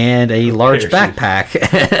helmet and a large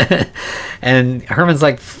backpack. And Herman's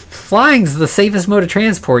like, flying's the safest mode of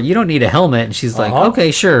transport. You don't need a helmet. And she's like, okay,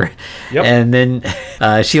 sure. Yep. And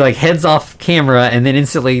then she like heads off camera, and then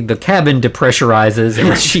instantly the cabin depressurizes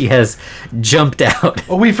and she has jumped out.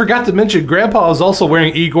 Oh, we forgot to mention Grandpa is also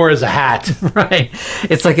wearing Igor as a hat. Right.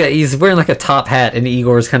 It's like he's wearing like a top hat, and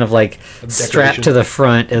Igor's kind of like strapped to the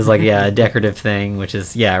front as like, a decorative thing, which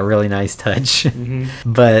is, a really nice touch.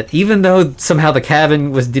 Mm-hmm. But even though somehow the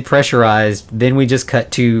cabin was depressurized, then we just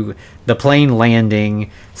cut to the plane landing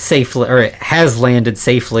safely, or it has landed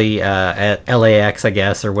safely at LAX, I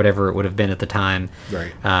guess, or whatever it would have been at the time.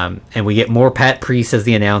 Right. And we get more Pat Priest as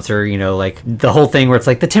the announcer, like the whole thing where it's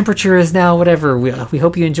like, the temperature is now whatever. We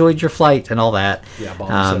hope you enjoyed your flight and all that. Yeah, Bomb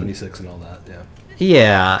 76 and all that, yeah.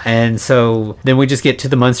 Yeah, and so then we just get to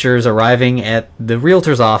the Munsters arriving at the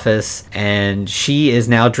realtor's office, and she is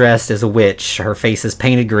now dressed as a witch. Her face is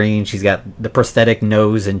painted green. She's got the prosthetic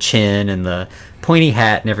nose and chin and the pointy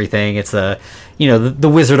hat and everything. It's the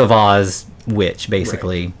Wizard of Oz witch,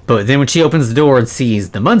 basically. Right. But then when she opens the door and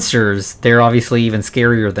sees the Munsters, they're obviously even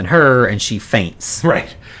scarier than her, and she faints.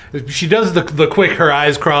 Right. She does the quick, her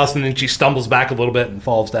eyes cross, and then she stumbles back a little bit and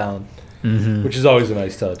falls down. Mm-hmm. Which is always a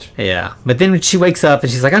nice touch. Yeah. But then when she wakes up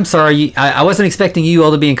and she's like, I'm sorry, I wasn't expecting you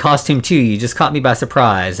all to be in costume too. You just caught me by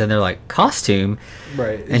surprise. And they're like, costume?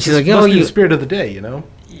 Right. And she's like, oh, the spirit of the day,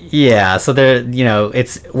 Yeah, so they're,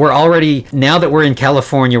 we're already, now that we're in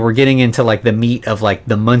California, we're getting into like the meat of like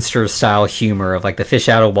the Munsters style humor of like the fish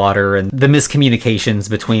out of water and the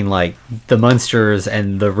miscommunications between like the Munsters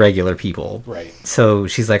and the regular people. Right. So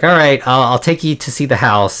she's like, all right, I'll take you to see the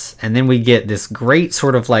house. And then we get this great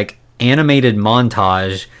sort of like animated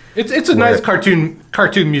montage. It's a nice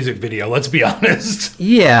cartoon music video, let's be honest.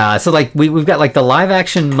 Yeah, so like we've got like the live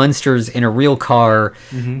action Munsters in a real car,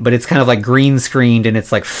 but it's kind of like green screened, and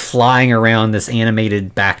it's like flying around this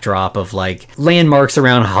animated backdrop of like landmarks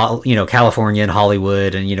around California and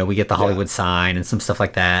Hollywood, and we get the Hollywood sign and some stuff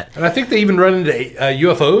like that. And I think they even run into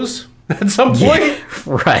UFOs at some point. Yeah,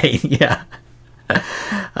 right, yeah.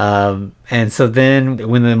 And so then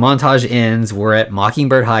when the montage ends, we're at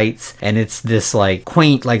Mockingbird Heights, and it's this like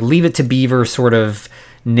quaint, like Leave It to Beaver sort of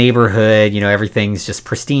neighborhood. Everything's just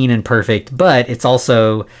pristine and perfect, but it's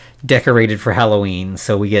also decorated for Halloween.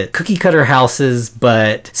 So we get cookie cutter houses,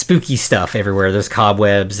 but spooky stuff everywhere. There's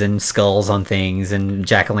cobwebs and skulls on things and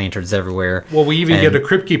jack-o'-lanterns everywhere. Well, we even get a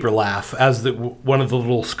Crypt Keeper laugh as one of the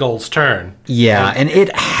little skulls turn. Yeah, and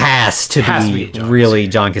it has to be really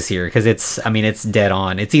John Kassir, because it's dead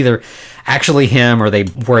on. It's either actually him or they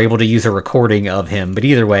were able to use a recording of him, but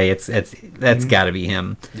either way, that's got to be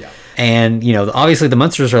him. Yeah. And obviously the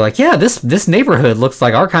Munsters are like, yeah, this neighborhood looks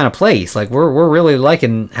like our kind of place. Like we're really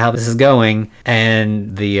liking how this is going.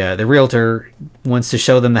 And the realtor wants to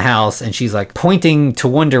show them the house, and she's like pointing to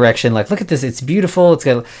one direction, like, look at this, it's beautiful. It's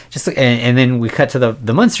got just, and then we cut to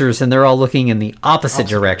the Munsters, and they're all looking in the opposite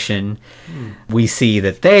direction. We see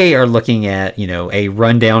that they are looking at a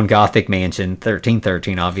rundown Gothic mansion,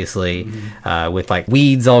 1313, obviously, with like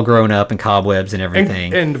weeds all grown up and cobwebs and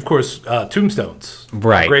everything, and of course tombstones.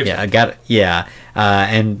 Right. Yeah. I got it. Yeah.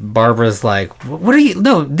 And Barbara's like, what are you?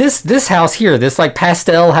 No, this house here, this like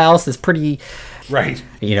pastel house is pretty. Right.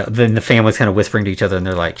 Then the family's kind of whispering to each other, and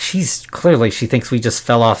they're like, she thinks we just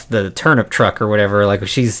fell off the turnip truck or whatever. Like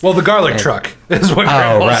the garlic truck is what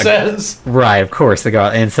Grandma says. Right. Of course, the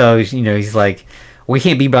garlic. And so he's like, we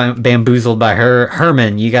can't be bamboozled by her,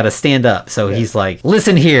 Herman. You got to stand up. So he's like,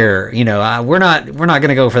 listen here, we're not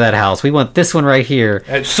gonna go for that house. We want this one right here.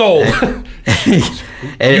 Sold.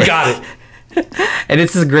 You got it. And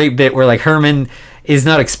it's this great bit where like Herman is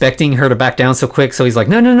not expecting her to back down so quick, so he's like,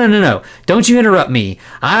 no, don't you interrupt me.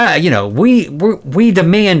 We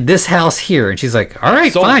demand this house here. And she's like, all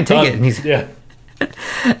right, fine, take it. And he's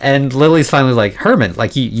and Lily's finally like, Herman,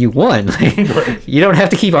 like you won. Right. You don't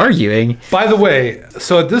have to keep arguing. By the way,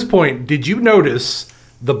 so at this point, did you notice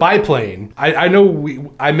the biplane? I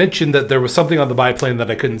know I mentioned that there was something on the biplane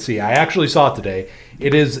that I couldn't see. I actually saw it today.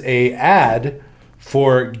 It is a ad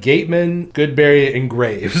for Gateman, Goodberry, and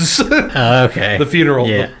Graves. Okay. The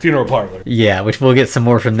funeral parlor. Yeah, which we'll get some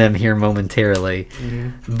more from them here momentarily.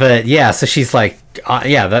 Mm-hmm. But yeah, so she's like,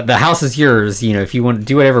 the house is yours. If you want to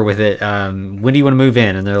do whatever with it, when do you want to move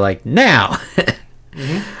in? And they're like, now.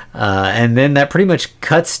 And then that pretty much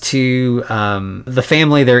cuts to the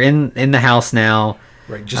family. They're in the house now.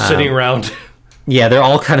 Right, just sitting around. Yeah, they're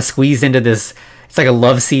all kind of squeezed into this. It's like a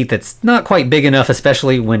love seat that's not quite big enough,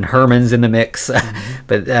 especially when Herman's in the mix.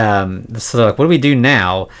 But so they're like, what do we do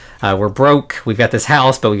now? We're broke. We've got this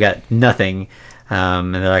house, but we got nothing.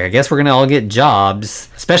 And they're like, I guess we're going to all get jobs,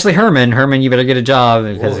 especially Herman. Herman, you better get a job.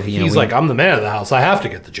 Because he's like, I'm the man of the house. I have to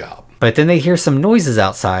get the job. But then they hear some noises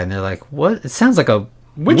outside, and they're like, what? It sounds like a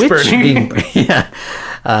witch burning.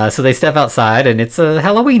 Yeah. So they step outside, and it's a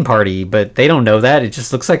Halloween party, but they don't know that. It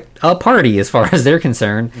just looks like a party as far as they're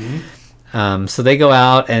concerned. So they go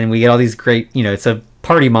out, and we get all these great, it's a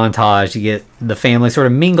party montage. You get the family sort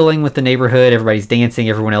of mingling with the neighborhood. Everybody's dancing.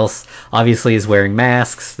 Everyone else obviously is wearing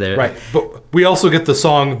masks. Right. But we also get the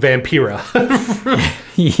song Vampira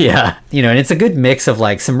Yeah, and it's a good mix of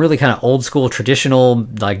like some really kind of old school traditional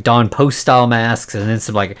like Don Post style masks, and then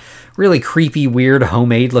some like really creepy, weird,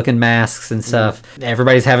 homemade looking masks and stuff.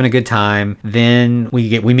 Everybody's having a good time. Then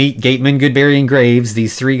we meet Gateman, Goodberry, and Graves,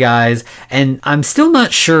 these three guys, and I'm still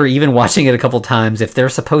not sure, even watching it a couple times, if they're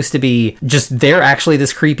supposed to be just they're actually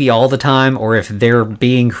this creepy all the time, or if they're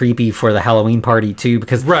being creepy for the Halloween party too,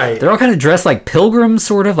 because they're all kind of dressed like pilgrims,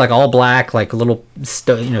 sort of like all black, like little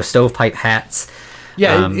stovepipe hats.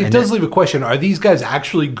 Yeah, it does leave a question. Are these guys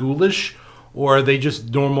actually ghoulish, or are they just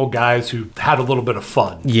normal guys who had a little bit of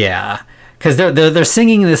fun? Yeah, because they're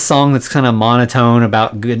singing this song that's kind of monotone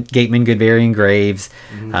about Gateman, Goodberry, and Graves,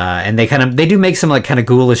 and they do make some like kind of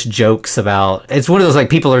ghoulish jokes about. It's one of those like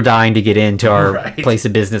people are dying to get into our place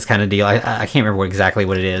of business kind of deal. I can't remember exactly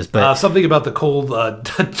what it is, but something about the cold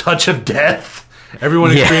touch of death.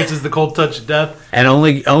 Everyone experiences the cold touch of death, and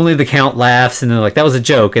only the Count laughs, and they're like, "That was a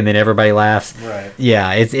joke," and then everybody laughs. Right?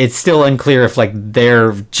 Yeah, it's still unclear if like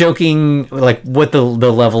they're joking, like what the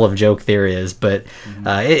level of joke there is, but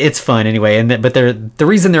it's fun anyway. And but the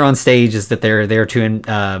reason they're on stage is that they're there to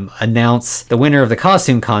announce the winner of the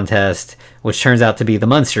costume contest, which turns out to be the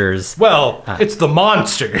Munsters. Well, it's the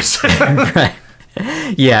Monsters. Right.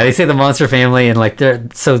 Yeah, they say the Monster family, and like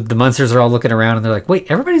so the Munsters are all looking around, and they're like, "Wait,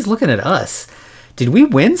 everybody's looking at us. Did we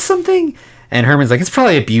win something?" And Herman's like, "It's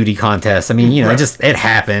probably a beauty contest. I mean, it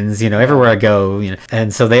happens, everywhere I go,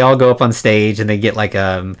 And so they all go up on stage, and they get like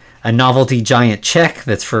a novelty giant check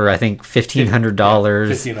that's for, I think, $1,500.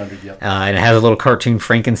 $1,500, yep. And it has a little cartoon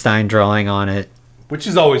Frankenstein drawing on it. Which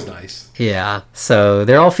is always nice. Yeah. So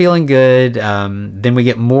they're all feeling good. Then we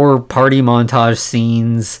get more party montage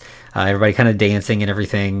scenes. Everybody kind of dancing and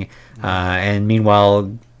everything. And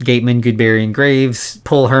meanwhile, Gateman, Goodberry, and Graves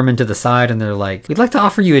pull Herman to the side, and they're like, "We'd like to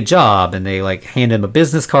offer you a job." And they like hand him a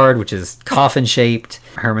business card, which is coffin shaped.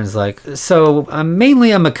 Herman's like, "So I'm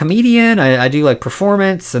a comedian. I do like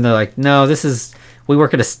performance." And they're like, "No, we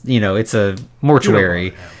work at it's a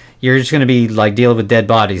mortuary. You're just going to be like dealing with dead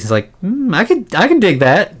bodies." He's like, I can dig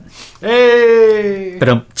that. Hey.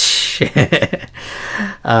 But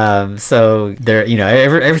so there,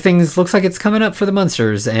 everything looks like it's coming up for the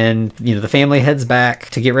Munsters, and the family heads back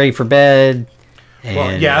to get ready for bed. And,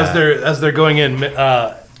 well, yeah, as they're going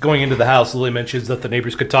into the house, Lily mentions that the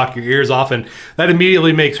neighbors could talk your ears off, and that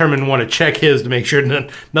immediately makes Herman want to check his to make sure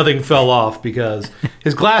nothing fell off, because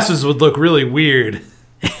his glasses would look really weird.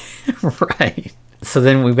 Right. So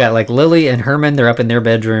then we've got like Lily and Herman. They're up in their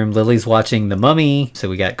bedroom. Lily's watching The Mummy.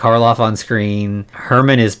 So we got Karloff on screen.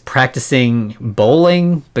 Herman is practicing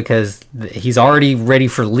bowling because he's already ready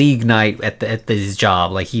for league night at his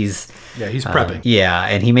job. Like he's prepping. Yeah,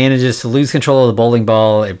 and he manages to lose control of the bowling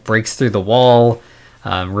ball. It breaks through the wall,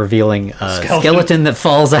 revealing a skeleton that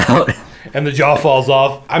falls out. And the jaw falls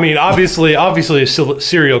off. I mean, obviously a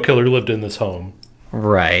serial killer lived in this home.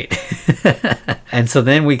 Right. And so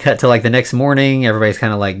then we cut to like the next morning. Everybody's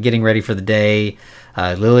kind of like getting ready for the day.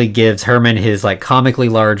 Lily gives Herman his like comically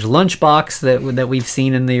large lunchbox that we've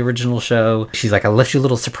seen in the original show. She's like, "I left you a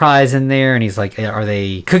little surprise in there." And he's like, "Are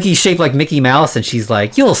they cookies shaped like Mickey Mouse?" And she's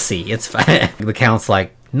like, "You'll see, it's fine." The Count's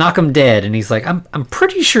like, "Knock them dead." And he's like, I'm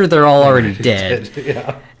pretty sure they're all already dead.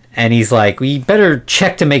 Yeah. And he's like, "We better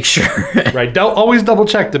check to make sure." Right. Always double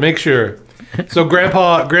check to make sure. So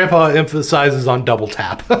Grandpa emphasizes on double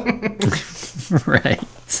tap. Right.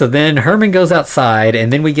 So then Herman goes outside,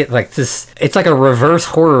 and then we get like this. It's like a reverse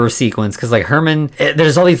horror sequence because like Herman,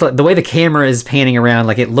 there's all these like, the way the camera is panning around,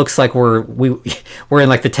 like it looks like we're in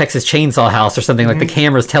like the Texas Chainsaw House or something. Like the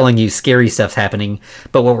camera's telling you scary stuff's happening,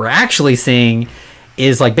 but what we're actually seeing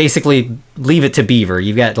is like basically Leave It to Beaver.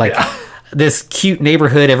 You've got like. Yeah. This cute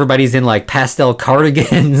neighborhood, everybody's in like pastel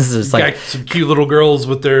cardigans. There's like some cute little girls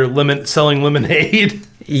with their selling lemonade.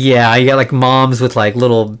 Yeah, you got like moms with like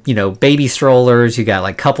little, baby strollers. You got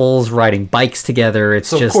like couples riding bikes together.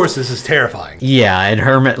 It's of course this is terrifying. Yeah, and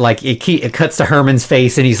Herman like it cuts to Herman's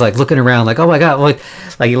face, and he's like looking around like, "Oh my god!" Like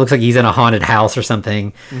it looks like he's in a haunted house or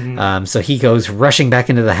something. Mm-hmm. So he goes rushing back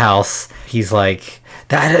into the house. He's like.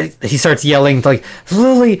 He starts yelling like,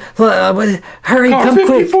 "Lily, hurry, come 54,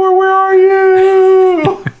 quick! Where are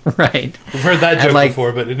you?" Right. We've heard that joke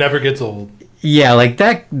before, but it never gets old. Yeah, like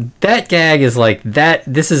that gag is like that.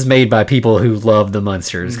 This is made by people who love the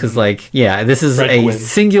Munsters because, this is a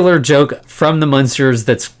singular joke from the Munsters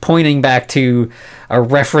that's pointing back to a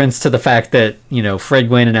reference to the fact that Fred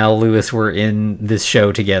Gwynn and Al Lewis were in this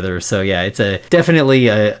show together. So yeah, it's definitely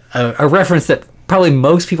a reference that. Probably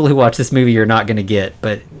most people who watch this movie are not going to get,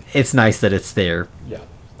 but it's nice that it's there. Yeah,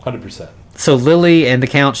 100%. So Lily and the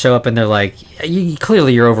Count show up, and they're like,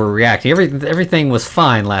 "Clearly you're overreacting. Everything was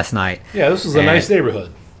fine last night." Yeah, this was a nice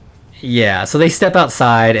neighborhood. Yeah, so they step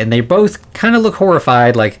outside and they both kind of look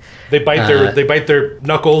horrified, like They bite their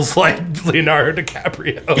knuckles like Leonardo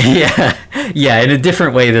DiCaprio. yeah, in a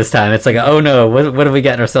different way this time. It's like, oh no, what have we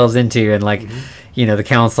gotten ourselves into? And like, the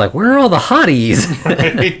count's like, where are all the hotties?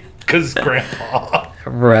 Because Grandpa.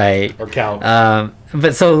 Right. Or Count.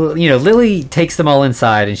 But so, Lily takes them all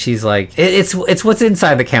inside and she's like, it's what's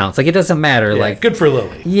inside that counts. Like, it doesn't matter. Yeah, like, good for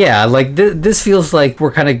Lily. Yeah, like this feels like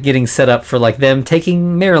we're kind of getting set up for like them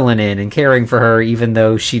taking Marilyn in and caring for her, even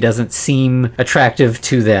though she doesn't seem attractive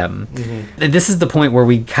to them. And this is the point where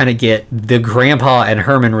we kind of get the Grandpa and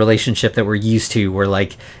Herman relationship that we're used to, where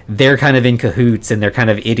like they're kind of in cahoots and they're kind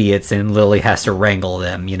of idiots and Lily has to wrangle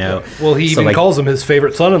them, Well, he even calls him his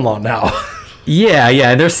favorite son-in-law now. Yeah,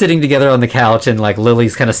 and they're sitting together on the couch, and like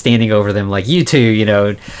Lily's kind of standing over them, like, you two,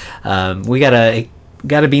 we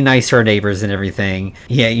gotta be nice to our neighbors and everything.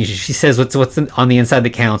 Yeah, she says what's on the inside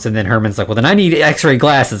that counts, and then Herman's like, well, then I need X-ray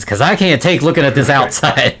glasses because I can't take looking at this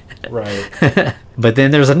outside. Right. But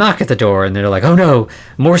then there's a knock at the door, and they're like, oh no,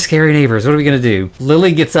 more scary neighbors. What are we gonna do?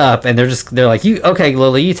 Lily gets up, and they're like, okay,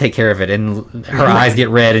 Lily, you take care of it. And her eyes get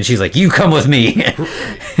red, and she's like, you come with me.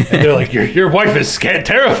 And they're like, your wife is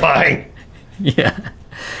terrifying. Yeah.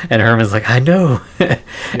 And Herman's like, I know.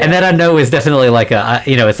 And that I know is definitely like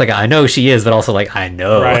it's like I know she is, but also like I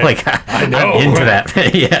know. Right. Like I know. I'm into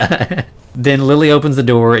that. Yeah. Then Lily opens the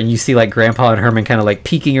door and you see like Grandpa and Herman kind of like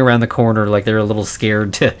peeking around the corner, like they're a little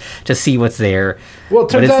scared to see what's there. Well,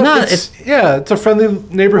 it turns out it's a friendly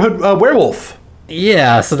neighborhood werewolf.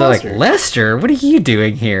 Yeah, so they're like, Lester, what are you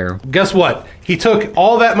doing here? Guess what? He took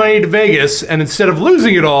all that money to Vegas, and instead of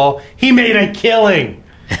losing it all, he made a killing.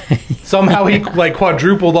 Somehow he like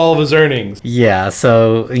quadrupled all of his earnings. Yeah,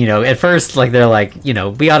 so at first like they're like,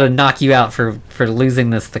 we ought to knock you out for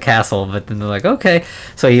losing the castle, but then they're like, okay.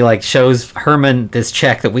 So he like shows Herman this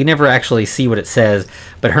check that we never actually see what it says,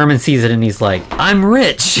 but Herman sees it and he's like, I'm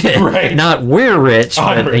rich. Right. Not we're rich,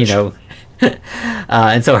 I'm but rich.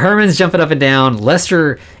 And so Herman's jumping up and down.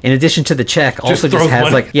 Lester, in addition to the check, also just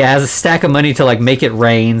has money. has a stack of money to like make it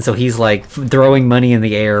rain. So he's like throwing money in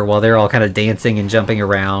the air while they're all kind of dancing and jumping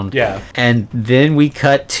around. Yeah. And then we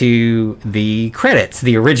cut to the credits,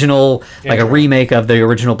 the original, like a remake of the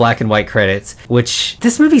original black and white credits, which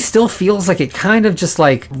this movie still feels like it kind of just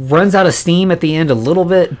like runs out of steam at the end a little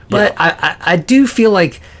bit. But I do feel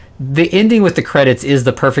like the ending with the credits is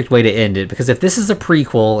the perfect way to end it, because if this is a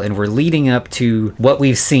prequel and we're leading up to what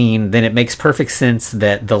we've seen, then it makes perfect sense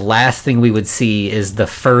that the last thing we would see is the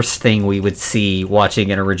first thing we would see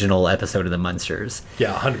watching an original episode of the Munsters.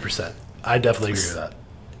 Yeah, 100%. I definitely agree with that.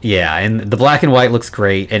 Yeah, and the black and white looks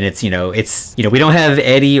great, and it's we don't have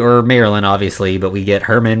Eddie or Marilyn obviously, but we get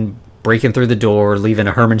Herman breaking through the door, leaving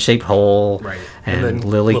a Herman-shaped hole, right, and then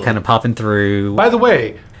Lily kind of popping through. By the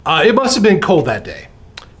way, it must have been cold that day.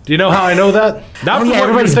 Do you know how I know that? Not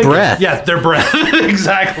everybody's breath. Yeah, their breath.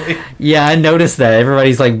 Exactly. Yeah, I noticed that.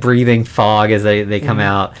 Everybody's like breathing fog as they come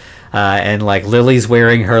out. And like Lily's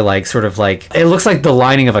wearing her like sort of like, it looks like the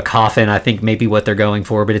lining of a coffin, I think maybe what they're going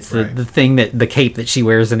for, but it's the thing the cape that she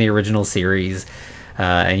wears in the original series.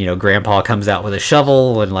 And Grandpa comes out with a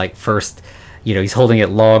shovel and like first, he's holding it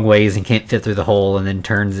long ways and can't fit through the hole, and then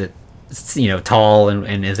turns it tall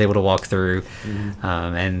and is able to walk through.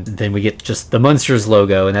 And then we get just the Munsters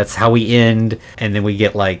logo, and that's how we end. And then we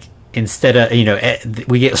get like, instead of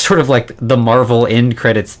we get sort of like the Marvel end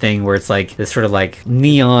credits thing where it's like this sort of like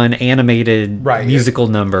neon animated musical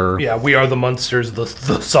number. Yeah, We Are the Munsters, the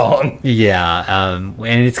song. Yeah.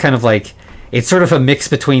 And it's kind of like, it's sort of a mix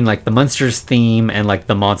between like the Munsters theme and like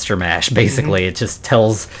the Monster Mash, basically. It just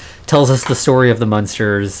tells us the story of the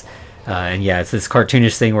Munsters. And yeah, it's this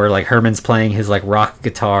cartoonish thing where like Herman's playing his like rock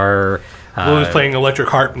guitar. Lily's playing electric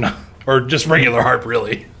harp, or just regular harp,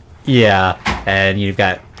 really. Yeah, and you've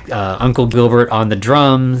got Uncle Gilbert on the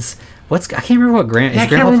drums. I can't remember what is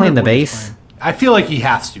Grandpa playing the bass? I feel like he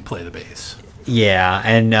has to play the bass. Yeah,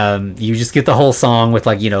 and you just get the whole song with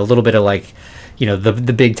like a little bit of like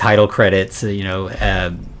the big title credits.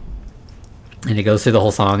 And it goes through the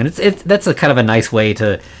whole song, and that's a kind of a nice way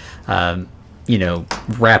to.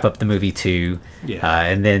 Wrap up the movie too. Yeah.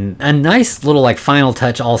 And then a nice little like final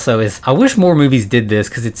touch also is, I wish more movies did this,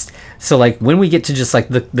 because it's so like when we get to just like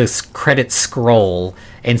the credits scroll,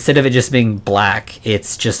 instead of it just being black,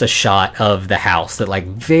 it's just a shot of the house that like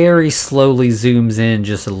very slowly zooms in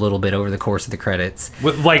just a little bit over the course of the credits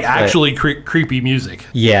with like actually creepy music.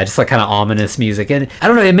 Yeah, just like kind of ominous music. And I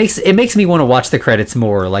don't know, it makes me want to watch the credits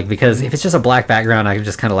more, like, because if it's just a black background, I can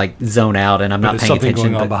just kind of like zone out and I'm not paying attention.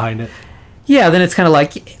 Something going on behind it. Yeah, then it's kind of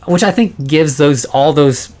like, which I think gives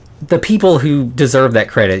the people who deserve that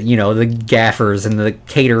credit, the gaffers and the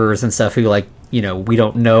caterers and stuff who like we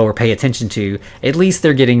don't know or pay attention to, at least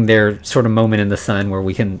they're getting their sort of moment in the sun where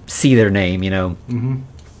we can see their name.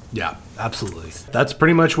 Yeah, absolutely. That's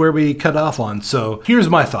pretty much where we cut off on. So here's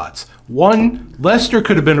my thoughts. One, Lester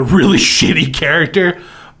could have been a really shitty character,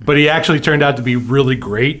 but he actually turned out to be really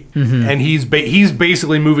great. And he's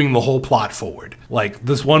basically moving the whole plot forward. Like,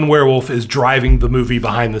 this one werewolf is driving the movie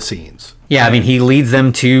behind the scenes. Yeah, I mean, he leads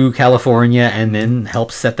them to California and then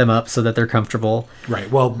helps set them up so that they're comfortable.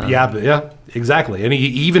 Right. Well, yeah, exactly. And he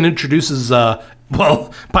even introduces, by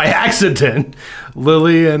accident,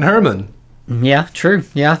 Lily and Herman. Yeah, true.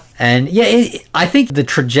 Yeah. And I think the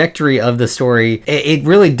trajectory of the story, it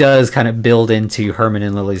really does kind of build into Herman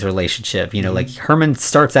and Lily's relationship. Like Herman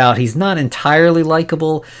starts out, he's not entirely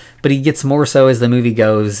likable, but he gets more so as the movie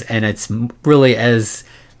goes. And it's really as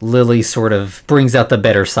Lily sort of brings out the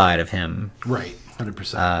better side of him. Right.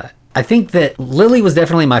 100%. I think that Lily was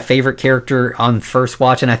definitely my favorite character on first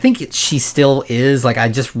watch, and I think she still is. Like, I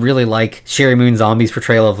just really like Sherry Moon Zombie's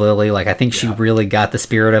portrayal of Lily. Like, I think she really got the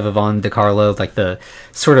spirit of Yvonne DiCarlo, like the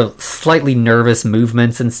sort of slightly nervous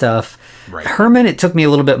movements and stuff. Right. Herman, it took me a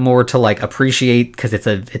little bit more to like appreciate because it's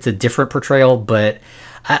a different portrayal, but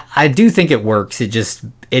I do think it works.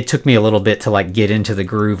 It took me a little bit to like get into the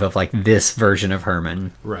groove of like this version of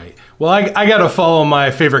Herman. Right. Well, I got to follow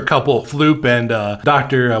my favorite couple, Floop and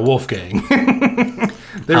Dr. Wolfgang.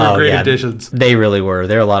 They were great additions. They really were.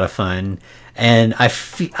 They're a lot of fun. And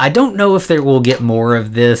I don't know if there will get more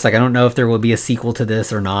of this. Like, I don't know if there will be a sequel to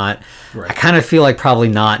this or not. Right. I kind of feel like probably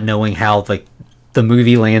not, knowing how like the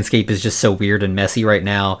movie landscape is just so weird and messy right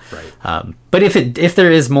now. Right. But if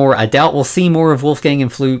there is more, I doubt we'll see more of Wolfgang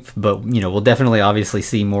and Floop, but we'll definitely obviously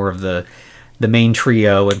see more of the main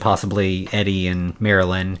trio and possibly Eddie and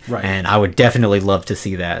Marilyn. Right. And I would definitely love to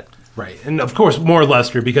see that. Right. And of course more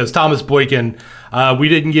Lester, because Thomas Boykin, we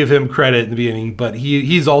didn't give him credit in the beginning, but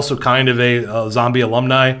he's also kind of a zombie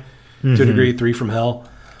alumni to a degree, 3 from Hell.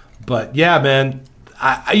 But yeah, man,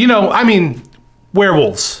 I mean,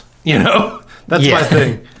 werewolves, that's my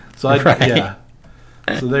thing. So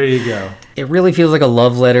So there you go. It really feels like a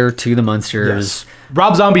love letter to the Munsters. Yes.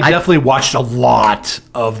 Rob Zombie definitely watched a lot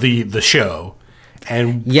of the show,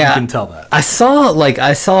 and you can tell that. I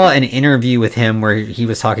saw an interview with him where he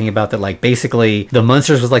was talking about that, like, basically the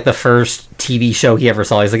Munsters was like the first TV show he ever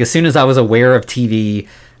saw. He's like, as soon as I was aware of TV,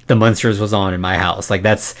 the Munsters was on in my house. Like,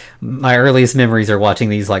 that's my earliest memories are watching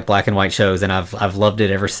these like black and white shows, and I've loved it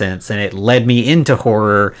ever since. And it led me into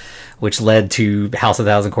horror, which led to House of a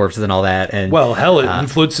Thousand Corpses and all that. And well, hell, it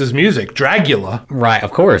influenced his music, Dragula. Right, of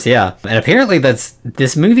course, yeah. And apparently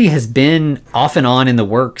this movie has been off and on in the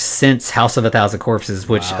works since House of a Thousand Corpses,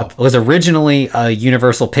 which was originally a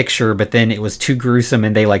Universal picture, but then it was too gruesome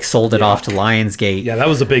and they like sold it off to Lionsgate. Yeah, that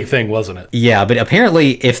was a big thing, wasn't it? Yeah, but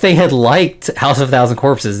apparently if they had liked House of a Thousand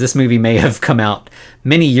Corpses, this movie may have come out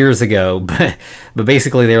many years ago, but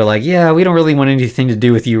basically they were like, yeah, we don't really want anything to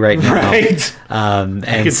do with you right now. Right.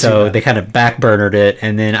 And so they kind of backburnered it.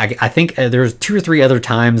 And then I think there was 2 or 3 other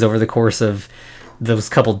times over the course of those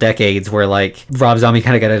couple decades where like Rob Zombie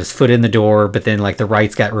kind of got his foot in the door, but then like the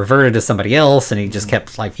rights got reverted to somebody else, and he just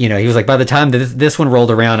kept like, he was like, by the time this one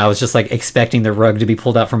rolled around, I was just like expecting the rug to be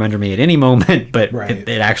pulled out from under me at any moment, but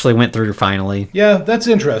it actually went through finally. Yeah, that's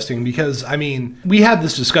interesting because, I mean, we had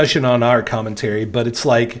this discussion on our commentary, but it's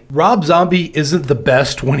like Rob Zombie isn't the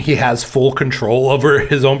best when he has full control over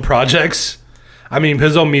his own projects. I mean,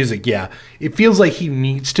 his own music, yeah. It feels like he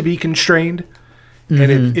needs to be constrained.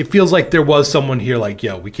 And it feels like there was someone here like,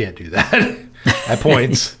 yo, we can't do that at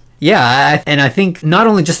points. Yeah, and I think not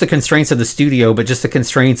only just the constraints of the studio, but just the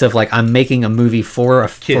constraints of like, I'm making a movie for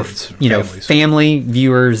kids, family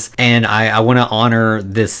viewers, and I want to honor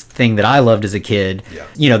this thing that I loved as a kid.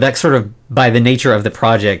 Yeah. That sort of, by the nature of the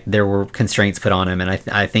project, there were constraints put on him, and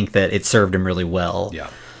I think that it served him really well. Yeah.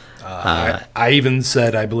 I even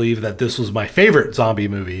said I believe that this was my favorite zombie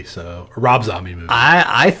movie, Rob Zombie movie.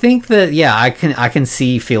 I think that I can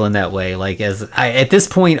see feeling that way. Like at this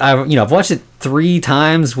point, I've watched it 3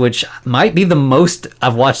 times, which might be the most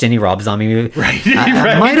I've watched any Rob Zombie movie. Right.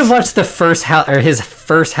 I might have watched his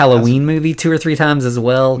first Halloween movie 2 or 3 times as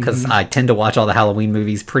well, because I tend to watch all the Halloween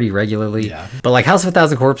movies pretty regularly. Yeah. But like House of a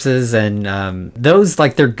Thousand Corpses and those,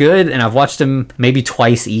 like, they're good, and I've watched them maybe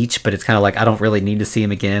twice each, but it's kind of like I don't really need to see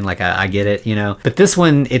them again. Like I get it, But this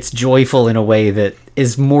one, it's joyful in a way that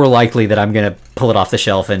is more likely that I'm gonna pull it off the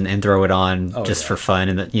shelf and throw it on for fun,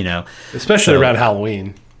 and especially around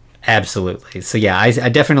Halloween. Absolutely. So yeah, I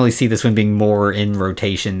definitely see this one being more in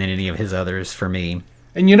rotation than any of his others for me.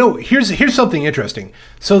 And here's something interesting.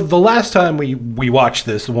 So the last time we watched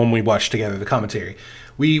this, the one we watched together, the commentary,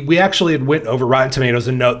 We actually had went over Rotten Tomatoes,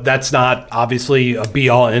 and no, that's not obviously a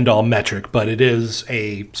be-all, end-all metric, but it is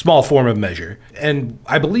a small form of measure. And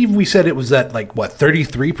I believe we said it was at, like, what,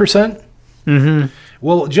 33%? Mm-hmm.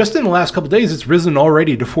 Well, just in the last couple of days, it's risen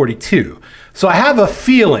already to 42. So I have a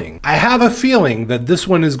feeling that this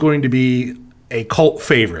one is going to be a cult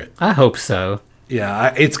favorite. I hope so.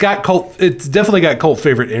 Yeah, it's definitely got cult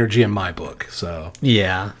favorite energy in my book, so.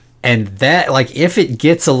 Yeah. And that, like, if it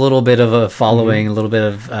gets a little bit of a following, a little bit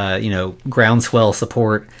of, groundswell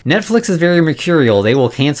support, Netflix is very mercurial. They will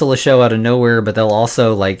cancel a show out of nowhere, but they'll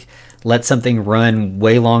also, like, let something run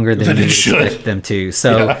way longer than you expect them to.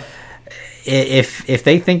 So if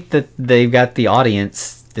they think that they've got the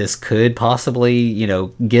audience, this could possibly,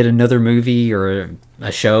 get another movie or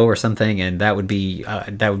a show or something, and that would be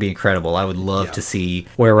incredible. I would love to see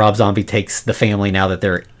where Rob Zombie takes the family now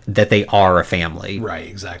that they are a family. Right,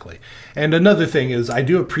 exactly. And another thing is, I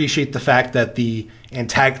do appreciate the fact that the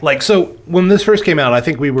so when this first came out, I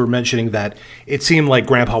think we were mentioning that it seemed like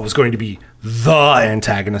Grandpa was going to be the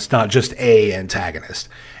antagonist, not just a antagonist.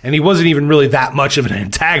 And he wasn't even really that much of an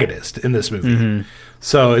antagonist in this movie. Mm-hmm.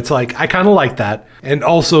 So it's like, I kind of like that. And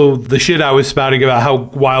also the shit I was spouting about how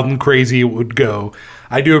wild and crazy it would go.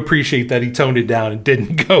 I do appreciate that he toned it down and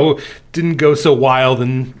didn't go so wild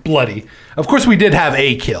and bloody. Of course, we did have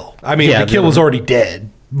a kill. I mean, the kill was already dead.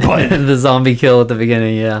 But the zombie kill at the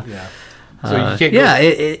beginning, yeah. So you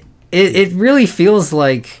can't It really feels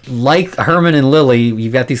like Herman and Lily,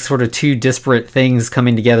 you've got these sort of two disparate things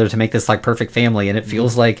coming together to make this like perfect family, and it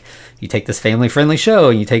feels like you take this family-friendly show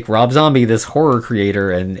and you take Rob Zombie, this horror creator,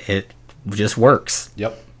 and it just works.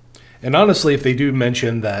 Yep. And honestly, if they do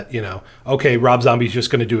mention that, okay, Rob Zombie's just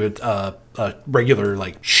going to do a regular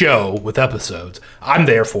like show with episodes, I'm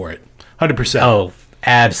there for it, 100%. Oh,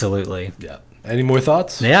 absolutely. Yeah. Any more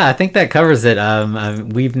thoughts? Yeah, I think that covers it.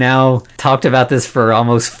 We've now talked about this for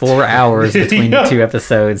almost 4 hours between the two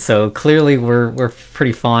episodes, so clearly we're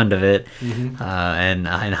pretty fond of it, and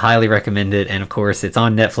highly recommend it. And of course, it's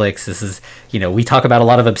on Netflix. This is, we talk about a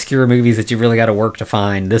lot of obscure movies that you really got to work to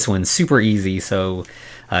find. This one's super easy, so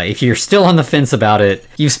if you're still on the fence about it,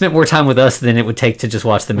 you've spent more time with us than it would take to just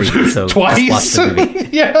watch the movie. So twice, just watch the movie.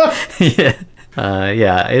 Yeah.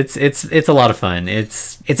 It's a lot of fun.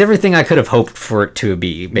 It's everything I could have hoped for it to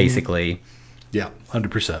be, basically. Yeah,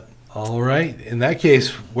 100%. All right. In that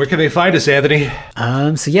case, where can they find us, Anthony?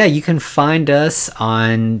 So yeah, you can find us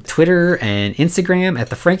on Twitter and Instagram at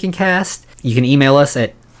The Frankencast. You can email us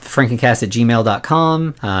at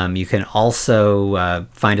frankencast@gmail.com. You can also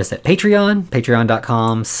find us at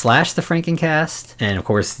patreon.com/thefrankencast. And of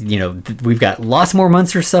course, we've got lots more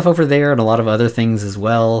Munsters stuff over there and a lot of other things as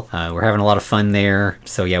well. We're having a lot of fun there.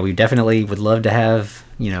 So yeah, we definitely would love to have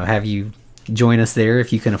you join us there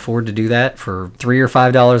if you can afford to do that for $3 or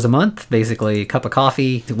 $5 a month, basically a cup of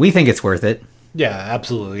coffee. We think it's worth it. Yeah,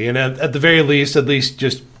 absolutely. And at the very least,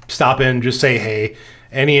 just stop in, just say hey.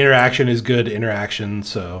 Any interaction is good interaction,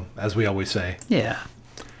 so as we always say. Yeah.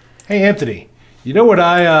 Hey, Anthony, you know what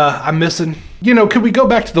I'm missing? Could we go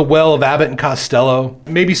back to the Well of Abbott and Costello?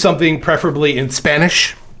 Maybe something preferably in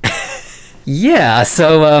Spanish? Yeah,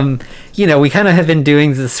 so, we kind of have been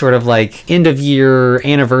doing this sort of like end of year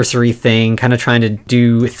anniversary thing, kind of trying to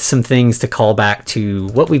do some things to call back to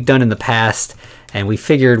what we've done in the past. And we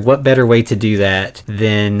figured what better way to do that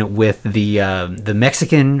than with the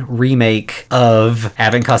Mexican remake of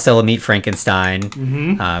Abbott and Costello Meet Frankenstein.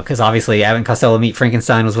 Because obviously Abbott and Costello Meet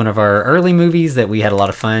Frankenstein was one of our early movies that we had a lot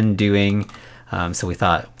of fun doing. So we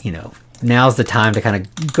thought, now's the time to kind of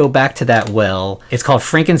go back to that well. It's called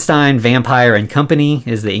Frankenstein, Vampire and Company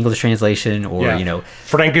is the English translation, or,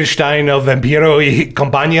 Frankenstein el Vampiro y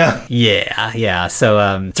Compañía. Yeah. So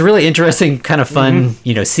it's a really interesting, kind of fun,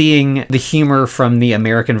 seeing the humor from the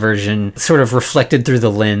American version sort of reflected through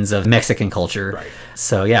the lens of Mexican culture. Right.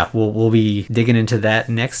 So yeah, we'll be digging into that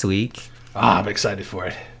next week. I'm excited for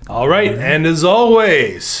it. All right, and as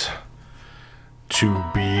always, to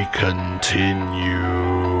be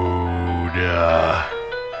continued.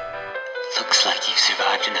 Looks like you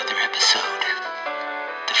survived another episode.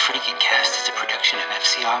 The Frankencast is a production of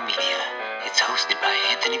FCR Media. It's hosted by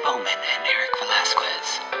Anthony Bowman and Eric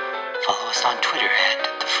Velasquez. Follow us on Twitter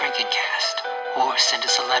at The Frankencast, or send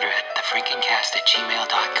us a letter at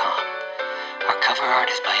thefrankencast@gmail.com. Our cover art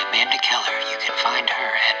is by Amanda Keller. You can find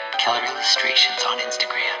her at Keller Illustrations on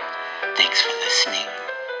Instagram. Thanks for listening.